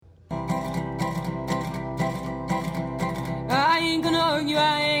ain't gonna argue,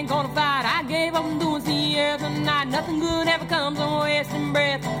 I ain't gonna fight. I gave up on doing the other night. Nothing good ever comes on wasting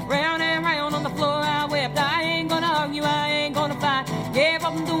breath. Round and round on the floor I wept. I ain't gonna argue, I ain't gonna fight. Gave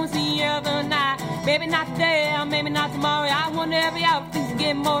up on doing the other night. Maybe not today, or maybe not tomorrow. I wonder every hour if things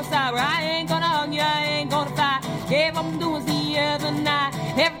get more sour. I ain't gonna argue, I ain't gonna fight. Gave up on doing the other night.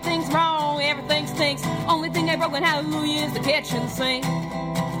 Everything's wrong, everything stinks. Only thing they broke in hallelujah is the kitchen sink.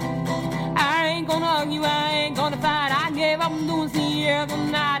 I ain't gonna argue, I ain't gonna fight. I gave up on doing the other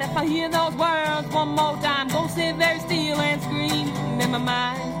night. If I hear those words one more time, gonna sit very still and scream in my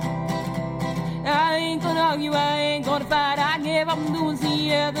mind. I ain't gonna argue, I ain't gonna fight. I gave up on doing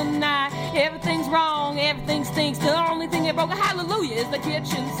the other night. Everything's wrong, everything stinks. The only thing that broke a hallelujah is the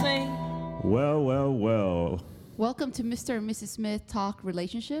kitchen sink. Well. Welcome to Mr. and Mrs. Smith Talk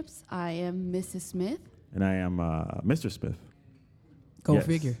Relationships. I am Mrs. Smith. And I am Mr. Smith. Go Yes.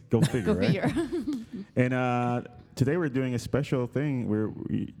 figure. Go figure, Go right? figure. And today we're doing a special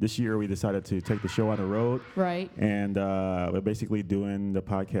thing. This year we decided to take the show on the road. Right. And we're basically doing the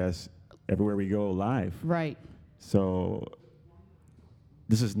podcast everywhere we go live. Right. So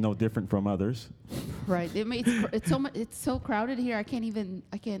this is no different from others. Right. It's so crowded here. I can't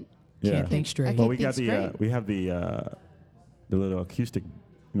Yeah. think straight. I can't Well, we think got straight. we have the little acoustic,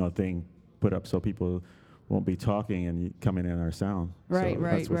 thing put up so people won't be talking and you coming in our sound. Right, So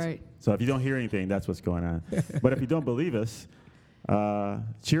right, that's what's- right. So if you don't hear anything, that's what's going on. But if you don't believe us,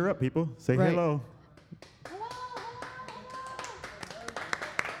 cheer up, people. Say Right. hello.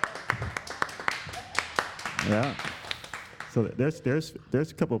 Yeah. So there's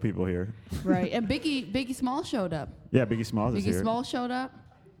a couple of people here. Right. And Biggie Small showed up. Yeah, Biggie Smalls is Biggie here. Small showed up.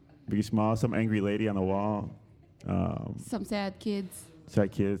 Biggie Smalls, some angry lady on the wall. Some sad kids.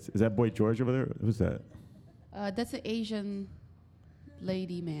 Sad kids. Is that Boy George over there? Who's that? That's an Asian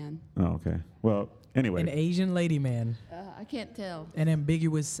lady man. Oh, okay. Well, anyway. An Asian lady man. I can't tell. An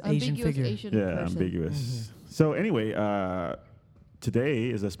ambiguous Asian Ambiguous figure. Asian Yeah, person. ambiguous. So anyway, today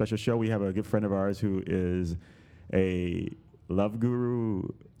is a special show. We have a good friend of ours who is a love guru.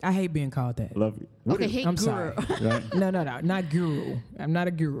 I hate being called that. What Okay, is- hate I'm guru. sorry. right? No, not guru. I'm not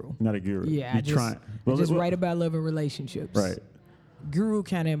a guru. Not a guru. Yeah, You I just, try. I just write about love and relationships. Right. Guru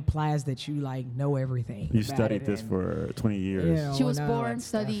kind of implies that you know everything. You about studied it this and, for 20 years. you know, She was and all born that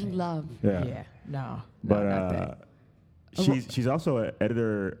stuff. studying love. Yeah. Yeah. No, But not that. she's also an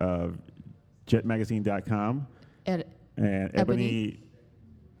editor of jetmagazine.com And and Ebony.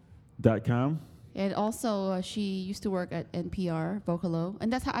 ebony.com. And also, she used to work at NPR, Vocalo,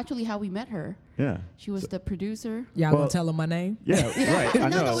 and that's how we met her. Yeah. She was the producer. Y'all well- gonna tell her my name? Yeah, right. I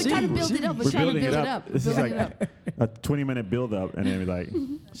know. No, we're trying to build it up. We're trying to building build it it up. up. This is Building like it up. a 20-minute build-up, and then we're like,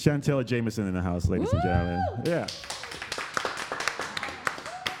 Chantel Jameson in the house, ladies and gentlemen. Yeah.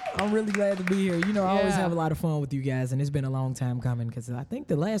 I'm really glad to be here. I always Yeah. have a lot of fun with you guys, and it's been a long time coming because I think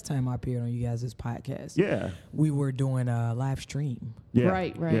the last time I appeared on you guys' podcast, Yeah. we were doing a live stream. Yeah.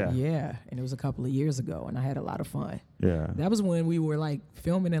 Right. Yeah. Yeah, and it was a couple of years ago, and I had a lot of fun. Yeah. That was when we were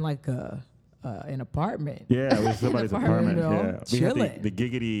filming in an apartment. Yeah, it was somebody's apartment. apartment, Yeah. We had chilling. the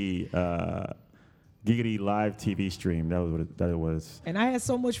Giggity live TV stream. That was what it was. And I had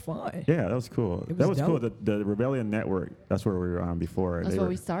so much fun. Yeah, that was cool. It That was was cool. dope. The Rebellion Network, that's where we were on before. That's where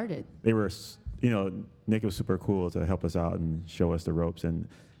we started. They were, Nick was super cool to help us out and show us the ropes. And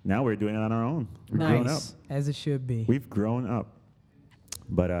now we're doing it on our own. We've grown up. Nice, as it should be. We've grown up.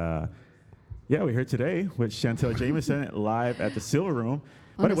 But yeah, we're here today with Chantel Jameson live at the Silver Room.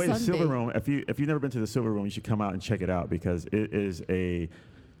 By On the a way, the Silver Sunday. Room, if you've never been to the Silver Room, you should come out and check it out because it is a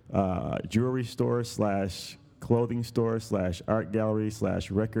jewelry store / clothing store / art gallery /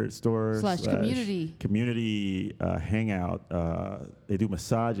 record store / community hangout. They do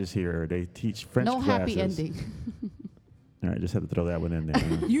massages here. They teach French No classes. happy ending. All right, just had to throw that one in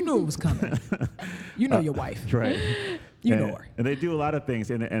there. You knew it was coming. You know your wife. Right. You and, know her. And they do a lot of things.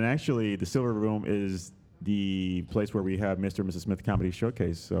 And actually, the Silver Room is the place where we have Mr. and Mrs. Smith Comedy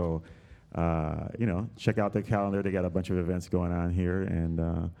Showcase. So, check out their calendar. They got a bunch of events going on here.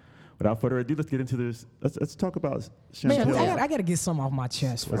 And without further ado, let's get into this. Let's talk about Man, Chantel. I got to get some off my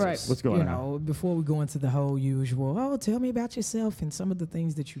chest first. Right. What's going on? Before we go into the whole usual, tell me about yourself and some of the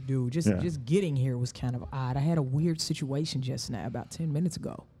things that you do. Just getting here was kind of odd. I had a weird situation just now, about 10 minutes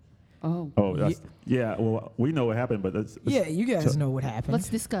ago. Oh. Oh, yeah. Well, we know what happened, but let's Yeah, you guys know what happened. Let's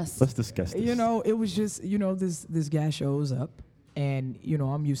discuss. let's discuss this. It was just, this guy shows up, and,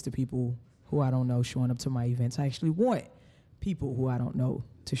 I'm used to people who I don't know showing up to my events. I actually want people who I don't know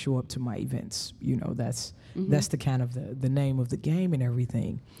to show up to my events. That's the kind of the name of the game and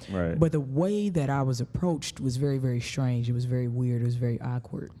everything. Right. But the way that I was approached was very, very strange. It was very weird. It was very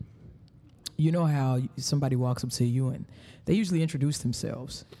awkward. you know how somebody walks up to you and they usually introduce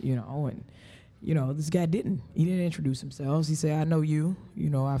themselves, and this guy didn't. He didn't introduce himself. He said, I know you.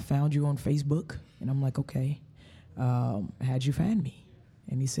 I found you on Facebook. And I'm like, okay. How'd you find me?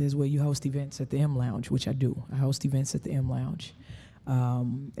 And he says, well, you host events at the M Lounge, which I do. I host events at the M Lounge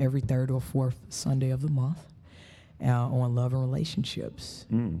every third or fourth Sunday of the month on love and relationships.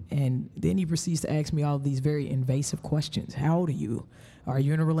 And then he proceeds to ask me all of these very invasive questions. How old are you? Are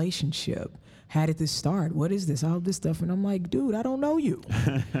you in a relationship? How did this start? What is this? All this stuff. And I'm like, dude, I don't know you.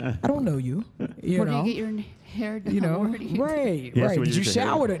 I don't know you. Where do you get your hair done? Right. Yes, Did you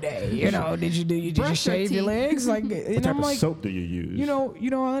shower today? Did you shave your legs? Like, What type of soap do you use?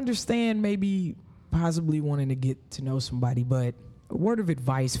 I understand maybe possibly wanting to get to know somebody, but a word of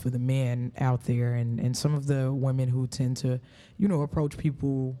advice for the men out there and some of the women who tend to, approach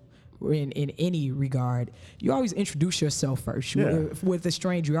people in any regard, you always introduce yourself first. With a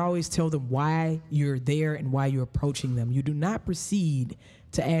stranger, you always tell them why you're there and why you're approaching them. You do not proceed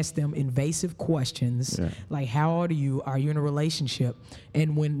to ask them invasive questions like, how old are you? Are you in a relationship?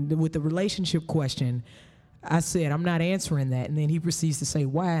 And with the relationship question, I said, I'm not answering that. And then he proceeds to say,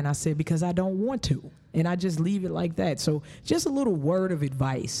 why? And I said, because I don't want to. And I just leave it like that. So just a little word of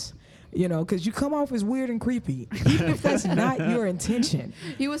advice. Because you come off as weird and creepy, even if that's not your intention.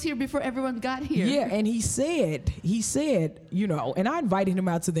 He was here before everyone got here. Yeah, and he said, and I invited him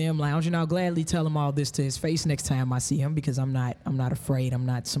out to the M Lounge, and I'll gladly tell him all this to his face next time I see him, because I'm not afraid. I'm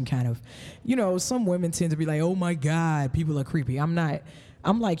not some kind of, some women tend to be like, oh my God, people are creepy. I'm not.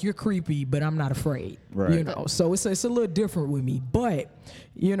 I'm like, you're creepy, but I'm not afraid. Right. So it's a little different with me, but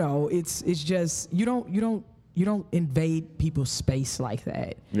it's just you don't invade people's space like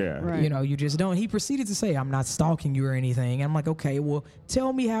that. Yeah. Right. You just don't. He proceeded to say, I'm not stalking you or anything. I'm like, okay, well,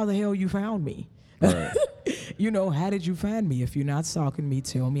 tell me how the hell you found me. Right. How did you find me? If you're not stalking me,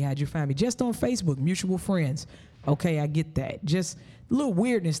 tell me how'd you find me. Just on Facebook, mutual friends. Okay, I get that. Just a little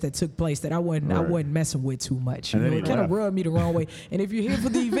weirdness that took place that I wasn't messing with too much. It kind of rubbed me the wrong way. And if you're here for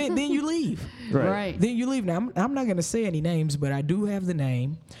the event, then you leave. Right. Then you leave. Now, I'm not going to say any names, but I do have the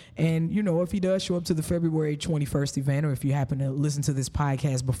name. And, if he does show up to the February 21st event, or if you happen to listen to this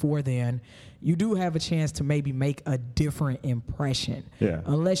podcast before then, you do have a chance to maybe make a different impression. Yeah.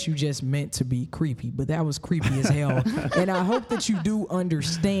 Unless you just meant to be creepy. But that was creepy as hell. And I hope that you do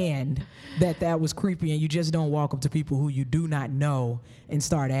understand that was creepy, and you just don't walk up to people who you do not know and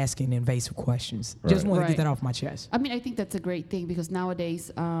start asking invasive questions. Right. Just want to get that off my chest. I mean, I think that's a great thing, because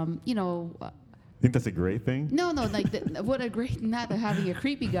nowadays, Think that's a great thing? No, like what a great, not having a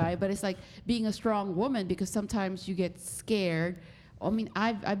creepy guy, but it's like being a strong woman, because sometimes you get scared. I mean,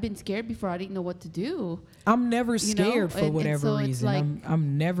 I've been scared before. I didn't know what to do. I'm never scared for whatever so reason. Like,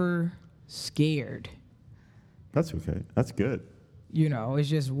 I'm never scared. That's okay. That's good. It's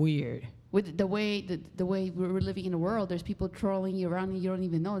just weird. With the way we're living in the world, there's people trolling you around and you don't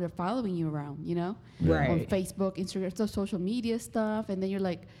even know. They're following you around, Right. On Facebook, Instagram, so social media stuff, and then you're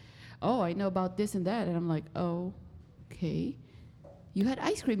like, oh, I know about this and that, and I'm like, oh, okay. You had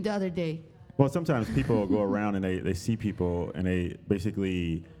ice cream the other day. Well, sometimes people go around and they see people and they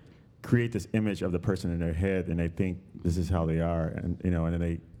basically create this image of the person in their head, and they think this is how they are, and and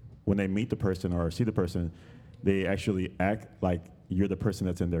then when they meet the person or see the person, they actually act like you're the person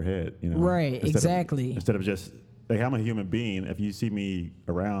that's in their head. Right. Exactly. Instead of just like, I'm a human being. If you see me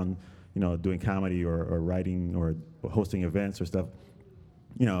around, doing comedy or writing or hosting events or stuff,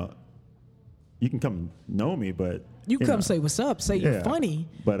 you can come know me, but you come say what's up, say you're funny,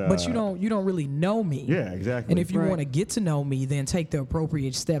 but you don't really know me. Yeah, exactly. And if you want to get to know me, then take the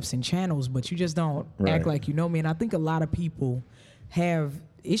appropriate steps and channels, but you just don't act like you know me. And I think a lot of people have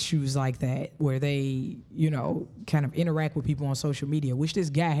issues like that, where they, kind of interact with people on social media, which this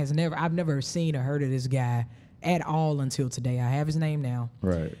guy I've never seen or heard of this guy at all until today. I have his name now.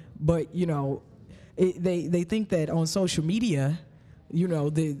 Right. But, they think that on social media,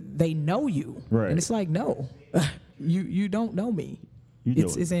 they know you. Right. And it's like, no, you don't know me.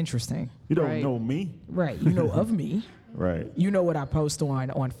 It's interesting. You don't know me? Right. You know of me. Right. You know what I post on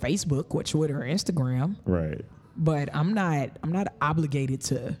Facebook or Twitter or Instagram. Right. But I'm not obligated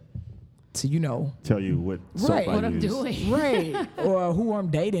to tell you what soap I what I'm use. doing. Right. Or who I'm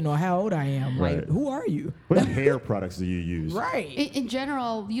dating or how old I am. Right. Like, who are you? What hair products do you use? Right. In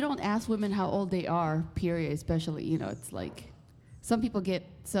general, you don't ask women how old they are, period, especially, it's like some people get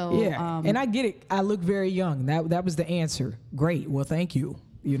so... Yeah, and I get it. I look very young. That was the answer. Great. Well, thank you.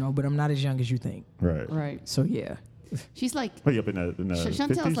 But I'm not as young as you think. Right. Right. So, yeah. She's like, What are you up in the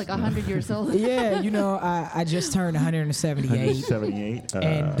Chantel's 50s? like 100 years old. Yeah, I just turned 178. 178.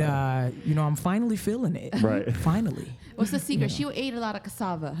 And, I'm finally feeling it. Right. Finally. What's the secret? She ate a lot of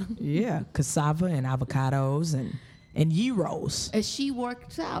cassava. Yeah, cassava and avocados and gyros. And she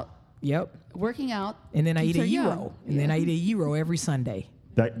works out, Yep. working out. And then I eat keeps a her young. gyro. And then I eat a gyro every Sunday.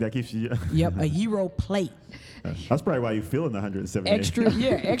 That keeps you. Yep, a gyro plate. That's probably why you're feeling the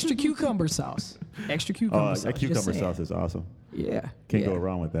 178. Extra cucumber sauce. Extra cucumber sauce. That just cucumber saying. sauce is awesome. Yeah. Can't yeah. go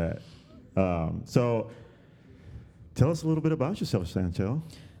wrong with that. So, tell us a little bit about yourself, Chantel.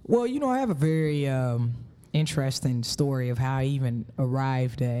 Well, I have a very interesting story of how I even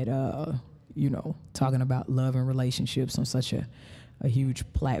arrived at, talking about love and relationships on such a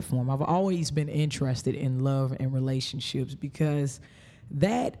huge platform. I've always been interested in love and relationships because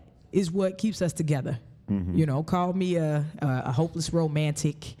that is what keeps us together. Mm-hmm. Call me a hopeless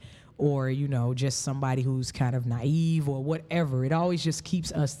romantic or, just somebody who's kind of naive or whatever. It always just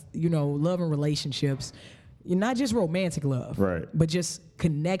keeps us, love and relationships, not just romantic love, right, but just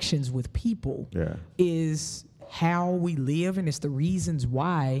connections with people is how we live, and it's the reasons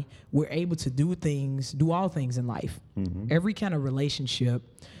why we're able to do all things in life. Mm-hmm. Every kind of relationship,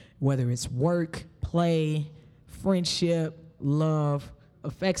 whether it's work, play, friendship, love,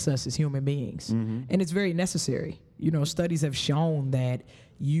 affects us as human beings. Mm-hmm. And it's very necessary. Studies have shown that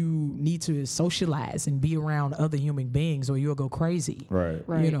you need to socialize and be around other human beings or you'll go crazy. Right.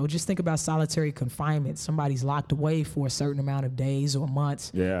 Just think about solitary confinement. Somebody's locked away for a certain amount of days or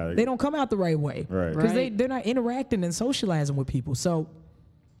months. Yeah. They don't come out the right way. Right. Because they're not interacting and socializing with people. So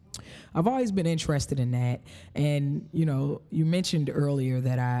I've always been interested in that. And, you mentioned earlier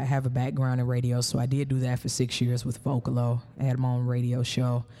that I have a background in radio, so I did do that for 6 years with Vocalo. I had my own radio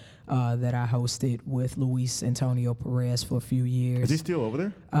show that I hosted with Luis Antonio Perez for a few years. Is he still over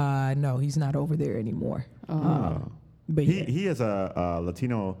there? No, he's not over there anymore. But he has a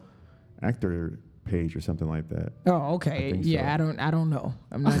Latino actor page or something like that. Oh, okay. Yeah, so. I don't know.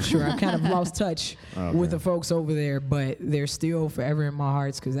 I'm not sure. I kind of lost touch with the folks over there, but they're still forever in my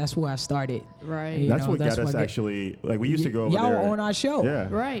hearts because that's where I started. Right. That's what got us actually. Like we used to go over y'all there. on our show. Yeah.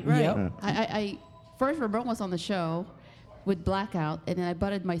 Right. Yep. Yeah. I first Ramon was on the show with Blackout, and then I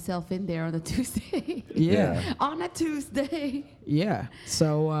butted myself in there on a Tuesday. Yeah. On a Tuesday. Yeah.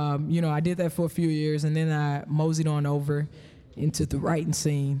 So I did that for a few years, and then I moseyed on over into the writing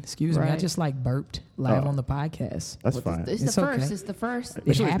scene. Excuse me, I just burped live on the podcast. That's fine. It's the first. Okay. It's the first.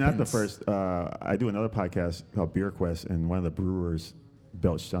 Actually, it's not the first. I do another podcast called Beer Quest, and one of the brewers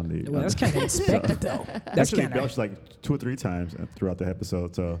belched on the. Well, that's kind of expected, though. That's actually belched like 2 or 3 times throughout the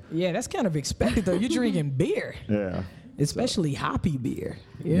episode. So yeah, that's kind of expected, though. You're drinking beer. Yeah. Especially hoppy beer.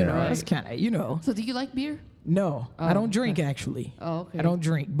 You know, that's kind of, So do you like beer? No, I don't drink actually. Oh, okay. I don't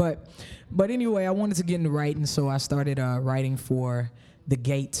drink, but anyway, I wanted to get into writing, so I started writing for the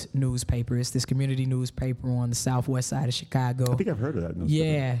Gate newspaper. It's this community newspaper on the southwest side of Chicago. I think I've heard of that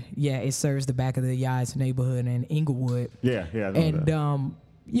newspaper. Yeah, it serves the back of the Yards neighborhood in Inglewood. Yeah, I know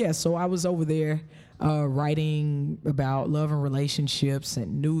that. So I was over there writing about love and relationships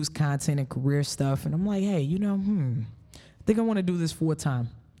and news content and career stuff, and I'm like, hey, I think I want to do this full time.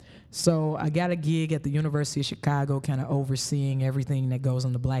 So I got a gig at the University of Chicago, kind of overseeing everything that goes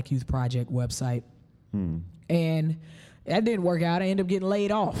on the Black Youth Project website. And that didn't work out. I ended up getting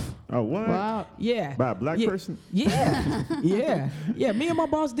laid off. Oh, what? Wow. Yeah. By a black person? Yeah. Yeah. Me and my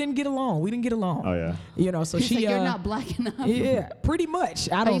boss didn't get along. We didn't get along. Oh, yeah. So He's she. like, you're not black enough. Yeah, pretty much.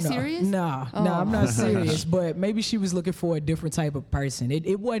 I don't know. Are you serious? No, I'm not serious. But maybe she was looking for a different type of person.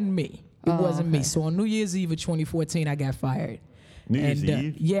 It wasn't me. It wasn't me. So on New Year's Eve of 2014, I got fired. New Year's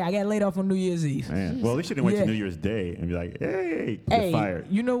Eve? Yeah, I got laid off on New Year's Eve. Man. Well, at least you didn't wait till New Year's Day and be like, hey, get fired.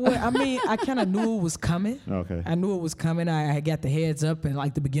 You know what? I mean, I kind of knew it was coming. Okay. I knew it was coming. I got the heads up in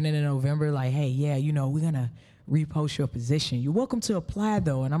like the beginning of November, like, hey, yeah, we're going to repost your position. You're welcome to apply,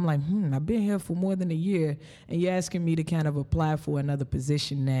 though. And I'm like, I've been here for more than a year, and you're asking me to kind of apply for another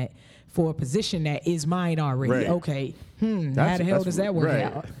position that is mine already. Right. Okay. How the hell does that work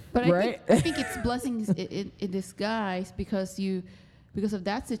out? But right? I think it's blessings in disguise because of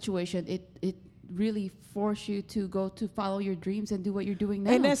that situation. It really force you to go to follow your dreams and do what you're doing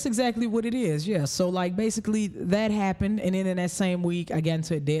now. And that's exactly what it is, yeah. So, like, basically that happened, and then in that same week, I got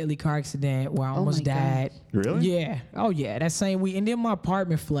into a deadly car accident where I almost died. Really? Yeah. Oh, yeah, that same week. And then my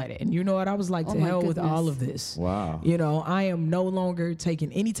apartment flooded. And you know what? I was like, to hell with all of this. Wow. I am no longer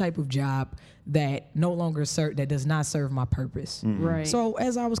taking any type of job that that does not serve my purpose. Mm-hmm. Right. So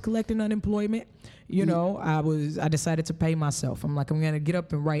as I was collecting unemployment, I decided to pay myself. I'm like, I'm going to get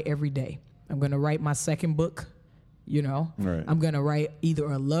up and write every day. I'm going to write my second book. You know, Right. I'm gonna write either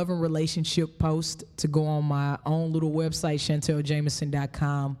a love and relationship post to go on my own little website,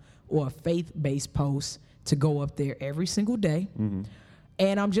 ChantelJameson.com, or a faith-based post to go up there every single day.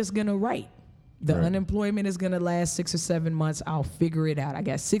 And I'm just gonna write. The Right. unemployment is gonna last 6 or 7 months. I'll figure it out. I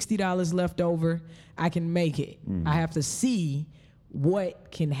got $60 left over. I can make it. I have to see what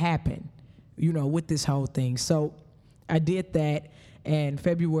can happen, you know, with this whole thing. So I did that. And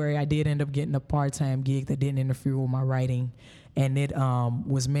February, I did end up getting a part-time gig that didn't interfere with my writing, and it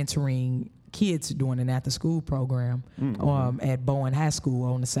was mentoring kids doing an after-school program at Bowen High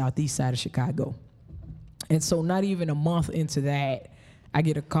School on the southeast side of Chicago. And so, not even a month into that, I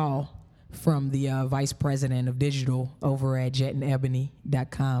get a call from the vice president of digital over at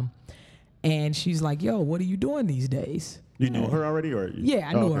JetandEbony.com, and she's like, "Yo, what are you doing these days?" You know her already, or Yeah,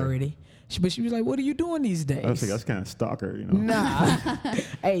 I knew okay. her already. But she was like, "What are you doing these days?" I was like, that's kind of stalker, you know. Nah.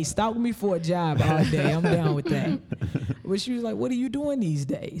 Hey, stalk me for a job all day. I'm down with that. But she was like, "What are you doing these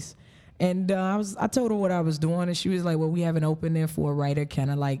days?" And I told her what I was doing, and she was like, "Well, we have an opening for a writer,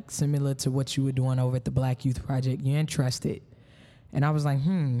 kind of like similar to what you were doing over at the Black Youth Project. You interested?" And I was like,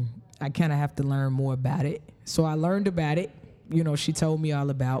 I kind of have to learn more about it. So I learned about it. You know, she told me all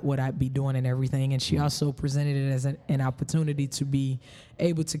about what I'd be doing and everything, and she also presented it as an opportunity to be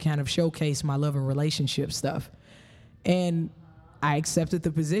able to kind of showcase my love and relationship stuff. And I accepted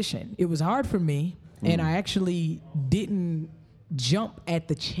the position. It was hard for me, and I actually didn't jump at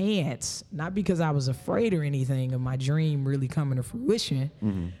the chance, not because I was afraid or anything of my dream really coming to fruition,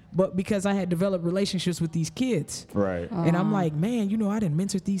 but because I had developed relationships with these kids. Right. And I'm like, man, you know, I didn't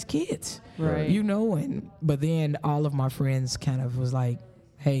mentor these kids. Right. You know, but then all of my friends kind of was like,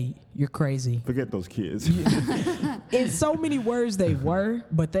 hey, you're crazy. Forget those kids. In so many words they were,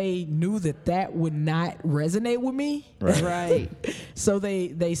 but they knew that would not resonate with me. Right. Right. So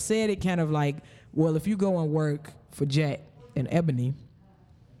they said it kind of like, well, if you go and work for Jet and Ebony,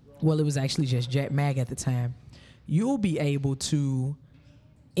 well, it was actually just Jet Mag at the time, you'll be able to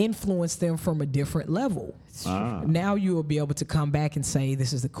influence them from a different level. Ah. Now you will be able to come back and say,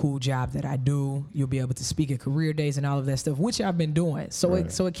 this is the cool job that I do. You'll be able to speak at career days and all of that stuff, which I've been doing. So Right.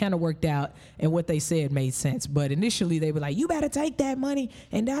 it kind of worked out, and what they said made sense. But initially they were like, you better take that money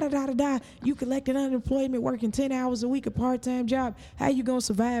and da-da-da-da-da. You collected unemployment working 10 hours a week, a part-time job. How you going to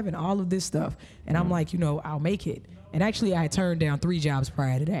survive and all of this stuff? And I'm like, you know, I'll make it. And actually I had turned down 3 jobs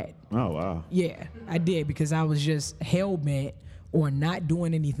prior to that. Oh, wow. Yeah, I did, because I was just hell-bent on not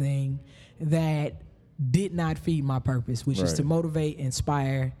doing anything that did not feed my purpose, which is Right. to motivate,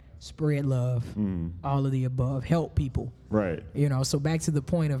 inspire, spread love, all of the above, help people. Right. You know, so back to the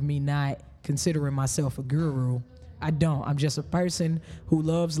point of me not considering myself a guru, I don't. I'm just a person who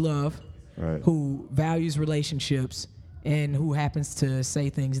loves love, Right. who values relationships, and who happens to say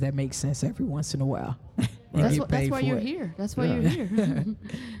things that make sense every once in a while. and That's get that's paid why for you're it. here. That's why Yeah. you're here.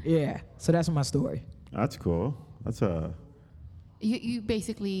 Yeah, so that's my story. That's cool. That's a. You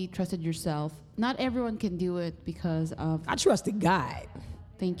basically trusted yourself. Not everyone can do it because of. I trusted God.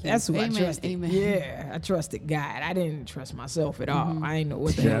 Thank you. That's who Amen. I trusted. Amen. Yeah, I trusted God. I didn't trust myself at all. I didn't know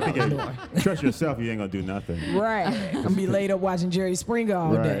what the Yeah, hell I I think was doing. trust yourself. You ain't gonna do nothing. Right. I'm gonna be laid up watching Jerry Springer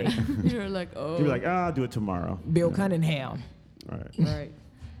all Right. day. You're like, oh. You're like, I'll do it tomorrow. Bill Cunningham. All right. Right.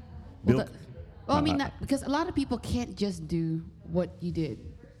 Bill. Well, I mean, because a lot of people can't just do what you did,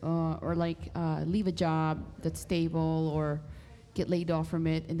 or like leave a job that's stable or get laid off from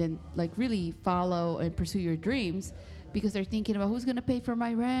it, and then like really follow and pursue your dreams, because they're thinking about who's gonna pay for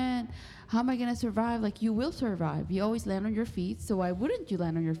my rent, how am I gonna survive? Like, you will survive. You always land on your feet, so why wouldn't you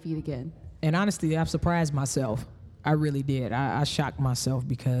land on your feet again? And honestly, I've surprised myself. I really did. I shocked myself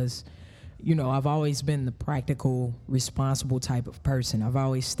because, you know, I've always been the practical, responsible type of person. I've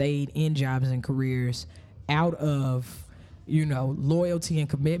always stayed in jobs and careers out of, you know, loyalty and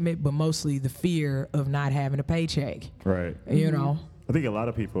commitment, but mostly the fear of not having a paycheck. Right. You know, I think a lot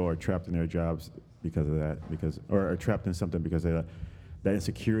of people are trapped in their jobs because of that, or are trapped in something because of that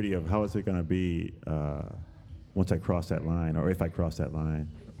insecurity of how is it going to be once I cross that line, or if I cross that line.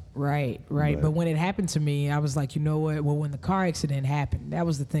 right. But- But when it happened to me, I was like, you know what? Well, when the car accident happened, that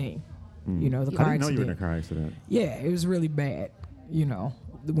was the thing. You know, the I car didn't know you were in accident. a car accident. Yeah, it was really bad. You know,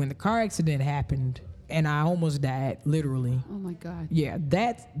 when the car accident happened and I almost died, literally. Oh my God. Yeah,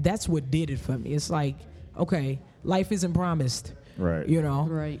 that's what did it for me. It's like, okay, life isn't promised. Right. You know?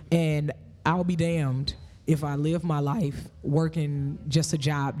 Right. And I'll be damned if I live my life working just a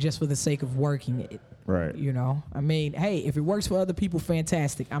job just for the sake of working it. Right. You know? I mean, hey, if it works for other people,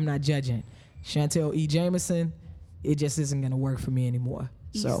 fantastic. I'm not judging. Chantel E. Jameson, it just isn't going to work for me anymore.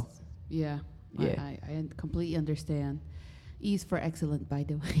 So, Yeah. Yeah. I completely understand. E is for excellent, by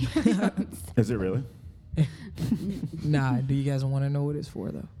the way. Is it really? Nah, do you guys want to know what it's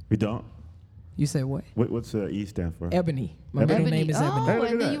for, though? We don't. You said what? What's E stand for? Ebony. My middle name is Ebony. Oh, Hey, look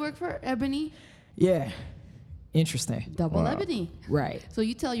at and then that. you work for Ebony? Yeah. Interesting. Double Wow. Ebony. Right. So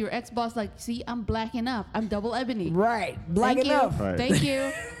you tell your ex-boss, like, see, I'm black enough. I'm double Ebony. Right. Black Thank enough. you. Right. Thank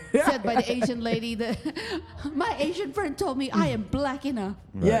you. Said by the Asian lady that my Asian friend told me I am black enough.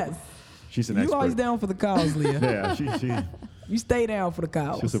 Right. Yes. She's an You expert. always down for the cause, Leah. Yeah, You stay down for the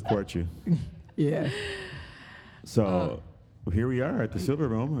she'll cause. support you. Yeah. So here we are at the Silver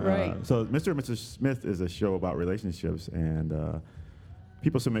Room. Right. So Mr. and Mrs. Smith is a show about relationships, and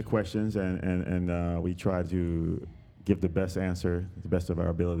people submit questions, and we try to give the best answer, the best of our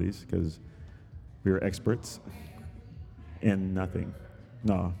abilities, because we are experts in nothing.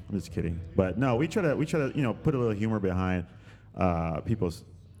 No, I'm just kidding. But no, we try to put a little humor behind people's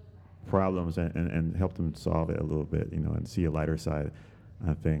problems and help them solve it a little bit, and see a lighter side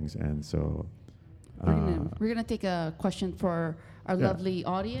of things. And so We're gonna take a question for our Yeah. lovely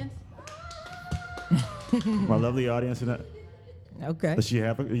audience. my lovely audience, Okay. does you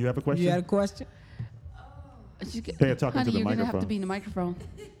have a question? You had a question? Hey, talking Honey, to the you're gonna have microphone. to be in the microphone.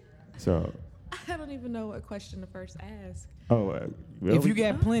 So, I don't even know what question to first ask. well, If you we-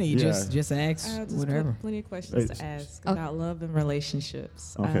 got plenty, Yeah. just I ask have just whatever. plenty of questions It's- to ask Oh. about love and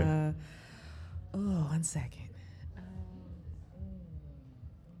relationships. Okay. One second.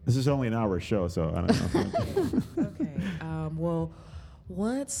 this is only an hour show, so I don't know. Okay. Well,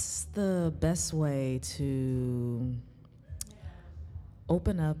 what's the best way to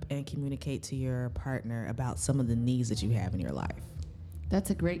open up and communicate to your partner about some of the needs that you have in your life? That's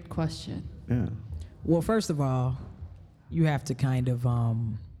a great question. Yeah. Well, first of all, you have to kind of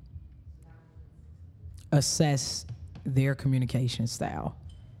assess their communication style.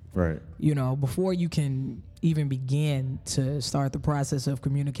 Right. Before you can even begin to start the process of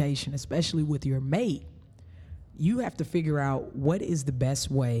communication, especially with your mate, you have to figure out what is the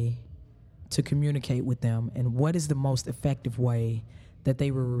best way to communicate with them and what is the most effective way that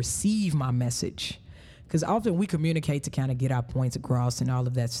they will receive my message. Because often we communicate to kind of get our points across and all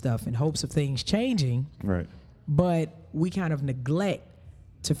of that stuff in hopes of things changing, Right. but we kind of neglect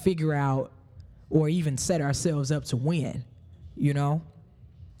to figure out or even set ourselves up to win,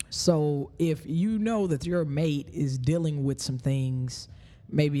 So if you know that your mate is dealing with some things,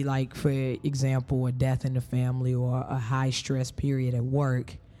 maybe like, for example, a death in the family or a high stress period at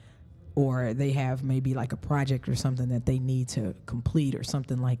work, or they have maybe like a project or something that they need to complete or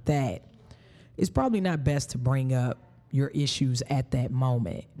something like that, it's probably not best to bring up your issues at that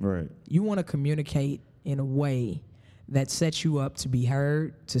moment. Right. You want to communicate in a way that sets you up to be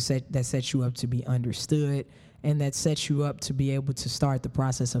heard, that sets you up to be understood, and that sets you up to be able to start the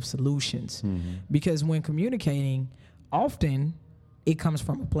process of solutions. Mm-hmm. Because when communicating, often it comes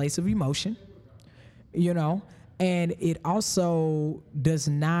from a place of emotion, and it also does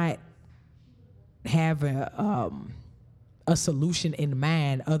not have a solution in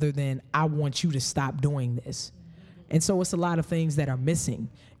mind other than, I want you to stop doing this. And so it's a lot of things that are missing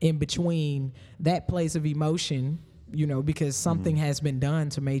in between that place of emotion, because something has been done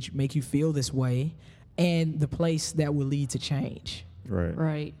to make you feel this way, and the place that will lead to change. Right.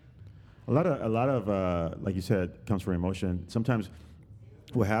 Right. A lot of like you said, comes from emotion. Sometimes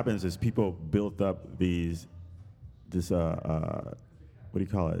what happens is people build up this what do you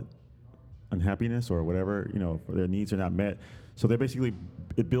call it? Unhappiness or whatever, their needs are not met. So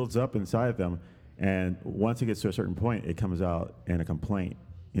it builds up inside them, and once it gets to a certain point, it comes out in a complaint.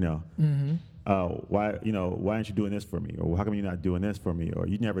 Why aren't you doing this for me? Or how come you're not doing this for me? Or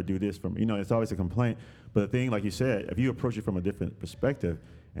you never do this for me? It's always a complaint. But the thing, like you said, if you approach it from a different perspective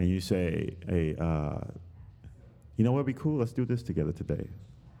and you say, hey, you know what would be cool? Let's do this together today.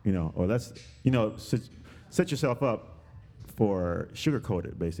 Or let's, set yourself up for sugarcoat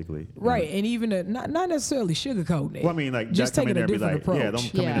it, basically. Right, and even not necessarily sugarcoating it. Well, I mean, like, just not come taking in a there and be different like, approach. yeah,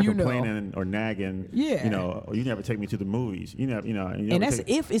 don't come Yeah. in You there know. complaining or nagging. Yeah. Or you never take me to the movies. You never And that's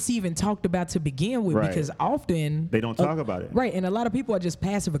if it's even talked about to begin with, Right. because often They don't talk about it. Right, and a lot of people are just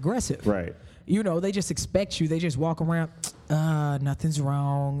passive aggressive. Right. They just expect you. They just walk around, nothing's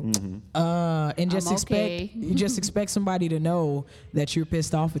wrong, and just I'm expect okay. you just expect somebody to know that you're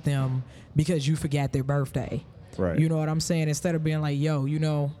pissed off at them because you forgot their birthday. Right. You know what I'm saying? Instead of being like, yo, you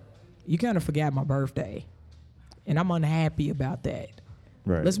kind of forgot my birthday, and I'm unhappy about that.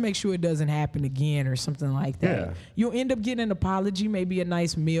 Right. Let's make sure it doesn't happen again or something like that. Yeah. You'll end up getting an apology, maybe a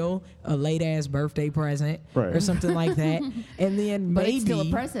nice meal, a late-ass birthday present, Right. or something like that. And then But maybe... it's still a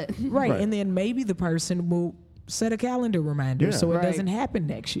present. Right, Right. and then maybe the person will set a calendar reminder Yeah. so it Right. doesn't happen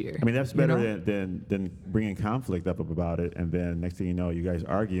next year. I mean, that's you better know? than bringing conflict up about it, and then next thing you know, you guys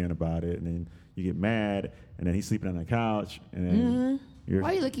arguing about it, and then you get mad, and then he's sleeping on the couch, and then you're.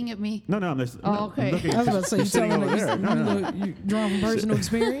 Why are you looking at me? No, I'm just. Oh, no, okay. I'm looking, I was about to say, you sitting telling over us there. No, no. you drawing from personal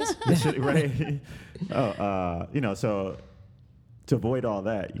experience? Right. So to avoid all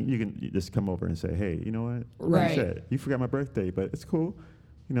that, you just come over and say, hey, you know what? Like Right. you said, you forgot my birthday, but it's cool,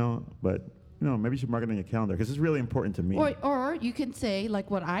 but maybe you should mark it on your calendar because it's really important to me. Or you can say like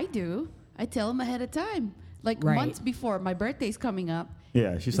what I do. I tell them ahead of time, like Right. months before my birthday's coming up.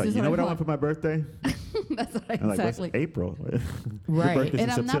 Yeah, she's This like, is you know what what I I want for my birthday? That's what I'm like, exactly. what's April? Your Right. birthday's in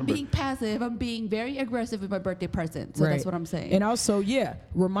And I'm not September. being passive. I'm being very aggressive with my birthday present. So Right. that's what I'm saying. And also,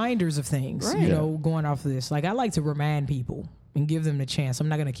 reminders of things, Right. going off of this. Like, I like to remind people and give them the chance. I'm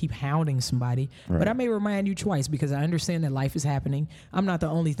not going to keep hounding somebody, Right. but I may remind you twice because I understand that life is happening. I'm not the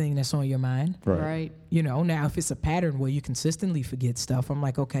only thing that's on your mind. right. Now if it's a pattern where you consistently forget stuff, I'm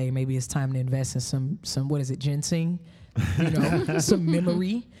like, okay, maybe it's time to invest in some what is it, ginseng? Some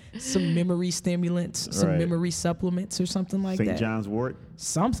memory stimulants, some Right. memory supplements or something like St. that. John's wort.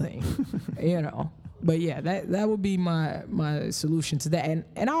 Something, But yeah, that would be my solution to that.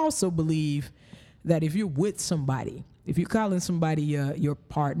 And I also believe that if you're with somebody, if you're calling somebody your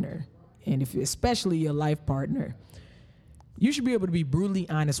partner, and if especially your life partner, you should be able to be brutally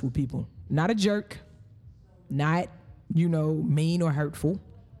honest with people. Not a jerk, not mean or hurtful,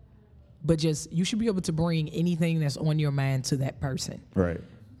 but just you should be able to bring anything that's on your mind to that person. Right.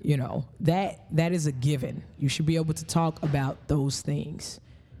 That is a given. You should be able to talk about those things.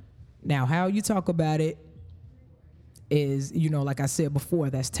 Now, how you talk about it is, like I said before,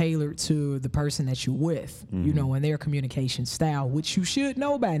 that's tailored to the person that you're with, and their communication style, which you should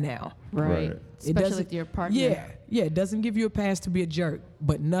know by now. Right. Right. It Especially doesn't- with your partner. Yeah, it doesn't give you a pass to be a jerk,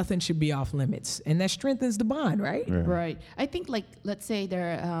 but nothing should be off limits. And that strengthens the bond, right? Yeah. Right. I think like let's say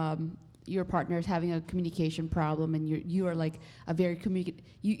your partner is having a communication problem, and you are like a very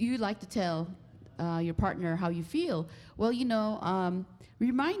you like to tell your partner how you feel. Well,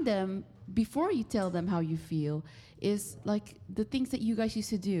 remind them before you tell them how you feel is like the things that you guys used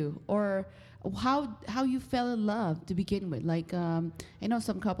to do, or how you fell in love to begin with. Like I know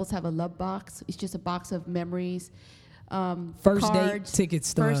some couples have a love box. It's just a box of memories. First date cards, ticket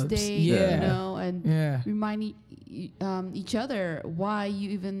stubs. first date, Yeah. and Yeah. remind each other why you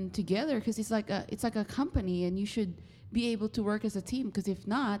even together, because it's like a company, and you should be able to work as a team, because if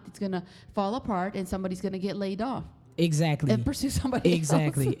not, it's gonna fall apart and somebody's gonna get laid off Exactly. and pursue somebody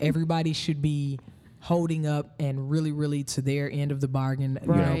Exactly. else. Everybody should be holding up and really, really to their end of the bargain,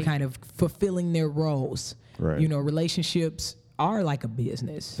 Right. kind of fulfilling their roles. Right. Relationships are like a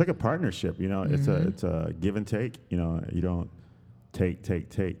business. It's like a partnership, It's a give and take. You don't take,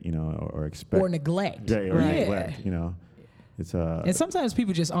 or expect Or neglect. Yeah, or Right. neglect. It's And sometimes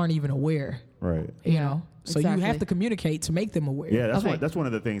people just aren't even aware, right. Yeah, So you have exactly. to communicate to make them aware. Yeah, Okay. that's one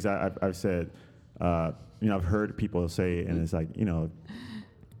of the things I've said. I've heard people say, and it's like,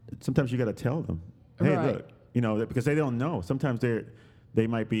 sometimes you got to tell them, hey, Right. look, because they don't know. Sometimes they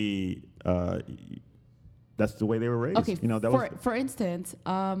might be. That's the way they were raised. Okay, for instance,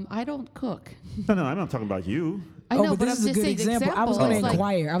 I don't cook. No, I'm not talking about you. I know, but this I'm is a just good saying the example. I was going to It's like-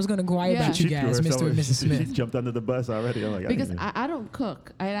 inquire. I was going to inquire Yeah. about you She threw guys, Mr. herself- and Mrs. She Smith. jumped under the bus already. I'm like, because I I don't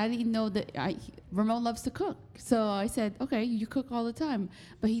cook. I didn't know that Ramon loves to cook. So I said, okay, you cook all the time.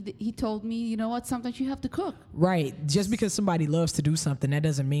 But he told me, you know what, sometimes you have to cook. Right. Just because somebody loves to do something, that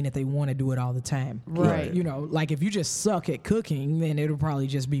doesn't mean that they want to do it all the time. Right. Like if you just suck at cooking, then it'll probably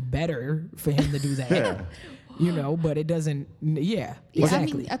just be better for him to do that. Yeah. But it doesn't. Yeah. Yeah,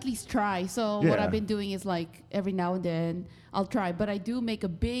 Exactly. I mean, at least try. So what Yeah. I've been doing is like every now and then I'll try. But I do make a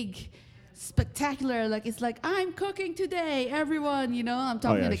big, spectacular, like it's like, I'm cooking today, everyone. I'm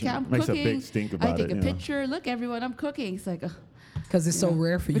talking yeah, to the she cat. I'm makes a cooking. big stink I about take it, a picture. Look, everyone, I'm cooking. It's like, Because it's so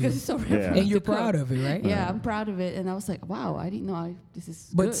rare for you. because it's so rare. Yeah. for me And you're to cook. proud of it, right? Yeah, I'm proud of it. And I was like, wow, I didn't know this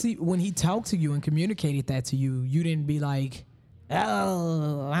is But good. see, when he talked to you and communicated that to you, you didn't be like,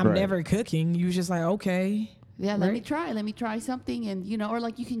 oh, I'm Right. never cooking. You was just like, okay. Yeah, let Right? me try something, and or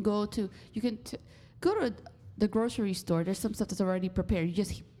like you can go to the grocery store. There's some stuff that's already prepared. You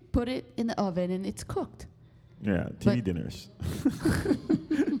just put it in the oven and it's cooked. Yeah, TV But- dinners.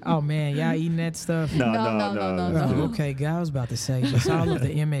 Oh, man, y'all eating that stuff? No. Oh, okay, God, I was about to say just all of the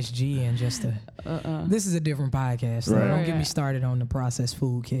MSG and just the. This is a different podcast. though. Right. Don't get me Right. started on the processed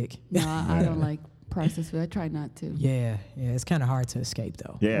food kick. No, I don't like processed food. I try not to. Yeah, it's kind of hard to escape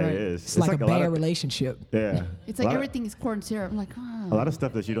though. Yeah, Right. it is. It's like a lot bad of- relationship. Yeah. It's A like lot of- everything is corn syrup. I'm like, A lot of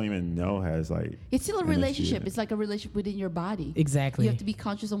stuff that you don't even know has like. it's still a MSG in relationship. it. It's like a relationship within your body. Exactly. You have to be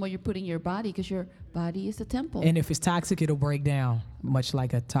conscious on what you're putting in your body, because your Body is a temple. And if it's toxic, it'll break down, much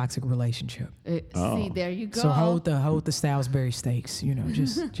like a toxic relationship. See, there you go. So hold the Salisbury steaks, you know,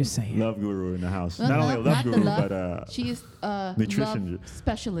 just saying. Love guru in the house. Well, Not only a love not the guru, love. but She is nutrition love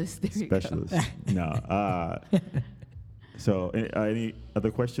specialist. There you go. specialist. No. So, any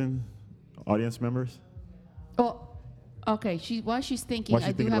other question, audience members? Oh, okay. While she's thinking, While she's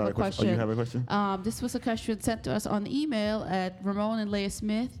I do thinking have about a a question. Oh, you have a question? This was a question sent to us on email at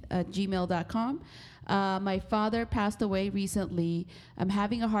RamonandLeahSmith@gmail.com. My father passed away recently. I'm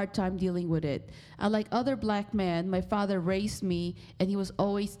having a hard time dealing with it. Like other black men, my father raised me, and he was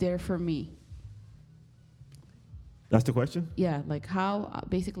always there for me. That's the question? Yeah, like how,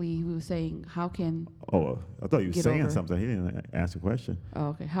 basically, he was saying, how can, Oh, I thought you were Get saying over. something. He didn't ask a question. oh,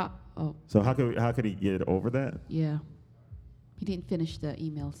 okay, So how could he get over that? yeah. He didn't finish the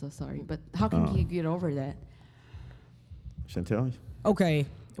email, so sorry. But how can he get over that? Chantel? Okay,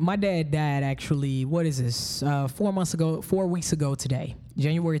 my dad died actually. What is this? 4 weeks ago today,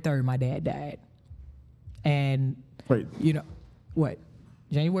 January 3rd. My dad died, and Wait, you know what?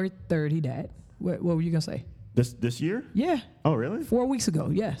 January 3rd, he died. What were you gonna say? this year? Yeah, Oh, really? 4 weeks ago.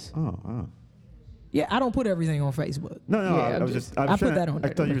 Yes. Oh. Yeah, I don't put everything on Facebook. No, Yeah, I I'm was just. I I was put trying that to- on I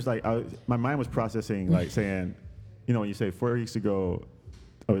there. thought you was like. My mind was processing, like saying, you know, when you say 4 weeks ago,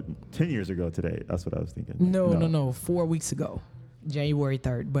 10 years ago today. That's what I was thinking. No. 4 weeks ago, January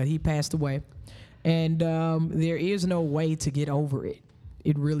 3rd. But he passed away, and there is no way to get over it.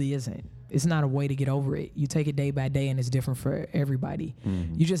 It really isn't. It's not a way to get over it. You take it day by day, and it's different for everybody.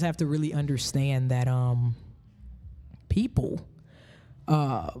 Mm-hmm. You just have to really understand that people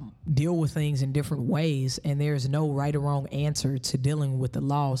deal with things in different ways, and there's no right or wrong answer to dealing with the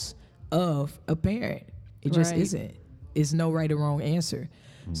loss of a parent. It just Right. isn't. It's no right or wrong answer.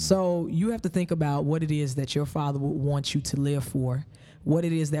 So you have to think about what it is that your father would want you to live for, what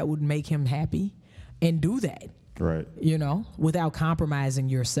it is that would make him happy, and do that, Right. you know, without compromising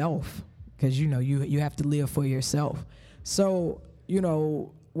yourself, because, you know, you have to live for yourself. So, you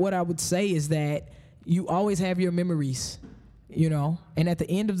know, what I would say is that you always have your memories, you know, and at the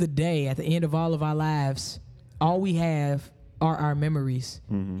end of the day, at the end of all of our lives, all we have are our memories.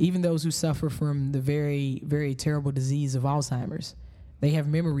 Even those who suffer from the very, very terrible disease of Alzheimer's, they have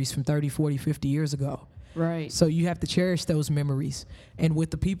memories from 30, 40, 50 years ago. Right. So you have to cherish those memories. And with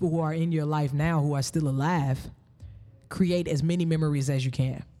the people who are in your life now who are still alive, create as many memories as you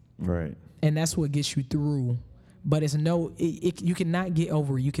can. Right. And that's what gets you through. But you cannot get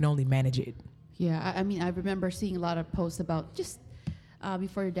over it. You can only manage it. Yeah, I mean, I remember seeing a lot of posts about just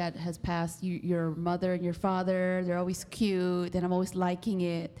before your dad has passed, your mother and your father, they're always cute, and I'm always liking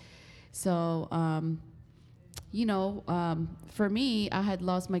it. So, you know, for me, I had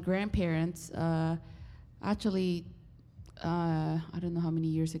lost my grandparents, actually, I don't know how many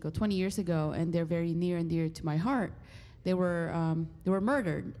years ago, 20 years ago, and they're very near and dear to my heart. They were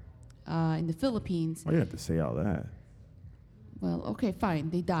murdered in the Philippines. Oh, you have to say all that. Well, okay, fine,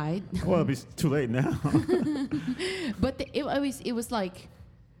 they died. Well, it's too late now. But it was like,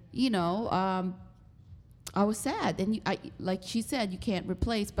 you know, I was sad, and like she said, you can't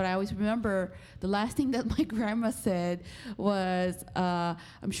replace. But I always remember the last thing that my grandma said was,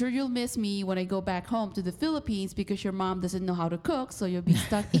 "I'm sure you'll miss me when I go back home to the Philippines because your mom doesn't know how to cook, so you'll be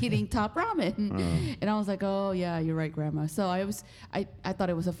stuck eating top ramen." And I was like, "Oh yeah, you're right, Grandma." So I thought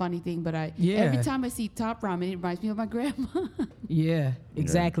it was a funny thing, but every time I see top ramen, it reminds me of my grandma. Yeah,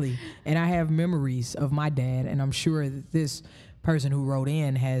 exactly. And I have memories of my dad, and I'm sure that this person who wrote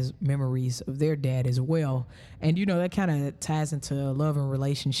in has memories of their dad as well. And, you know, that kind of ties into love and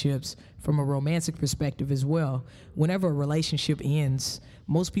relationships from a romantic perspective as well. Whenever a relationship ends,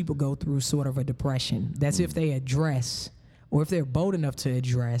 most people go through sort of a depression. That's if they address, or if they're bold enough to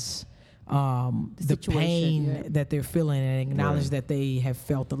address the pain that they're feeling and acknowledge that they have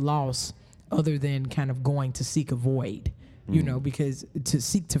felt the loss, other than kind of going to seek a void, you know, because to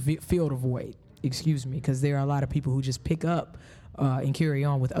seek to fill the void. Excuse me, because there are a lot of people who just pick up and carry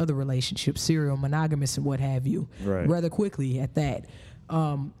on with other relationships, serial monogamous and what have you, rather quickly at that.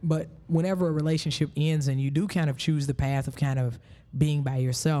 But whenever a relationship ends and you do kind of choose the path of kind of being by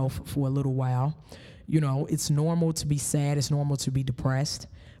yourself for a little while, you know, it's normal to be sad, it's normal to be depressed,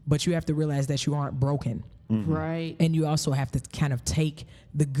 but you have to realize that you aren't broken. Right. And you also have to kind of take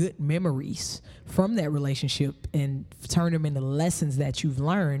the good memories from that relationship and turn them into lessons that you've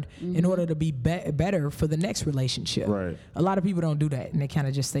learned in order to be better for the next relationship. Right. A lot of people don't do that, and they kind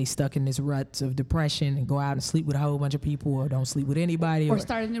of just stay stuck in this rut of depression and go out and sleep with a whole bunch of people, or don't sleep with anybody, Or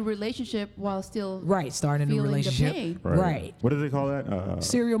start a new relationship while still starting a new feeling the relationship. pain. Right. What do they call that?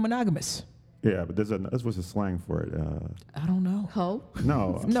 Serial monogamous. Yeah, but that's what's the slang for it. I don't know. Hoe,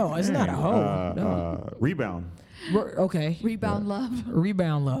 No. No, it's not a hoe. No. Rebound. Okay. rebound love.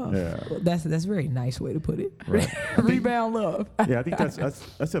 Rebound love. Yeah. That's a very nice way to put it. Right. Rebound love. Yeah, I think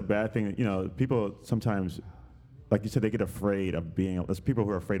that's a bad thing. You know, people sometimes, like you said, they get afraid of being. There's people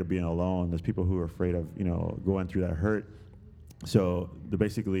who are afraid of being alone. There's people who are afraid of going through that hurt. So they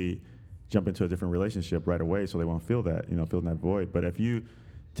basically jump into a different relationship right away, so they won't feel that feeling that void. But if you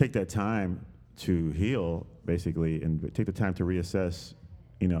take that time to heal, basically, and take the time to reassess,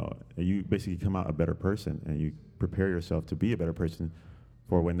 you basically come out a better person, and you prepare yourself to be a better person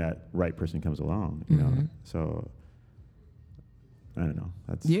for when that right person comes along. You know, so I don't know.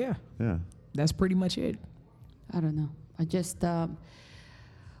 That's Yeah. That's pretty much it. I don't know. I just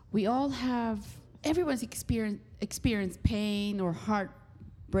we all have everyone's experienced pain or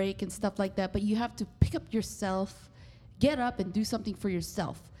heartbreak and stuff like that, but you have to pick up yourself, get up and do something for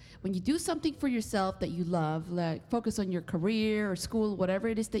yourself. When you do something for yourself that you love, like focus on your career or school, whatever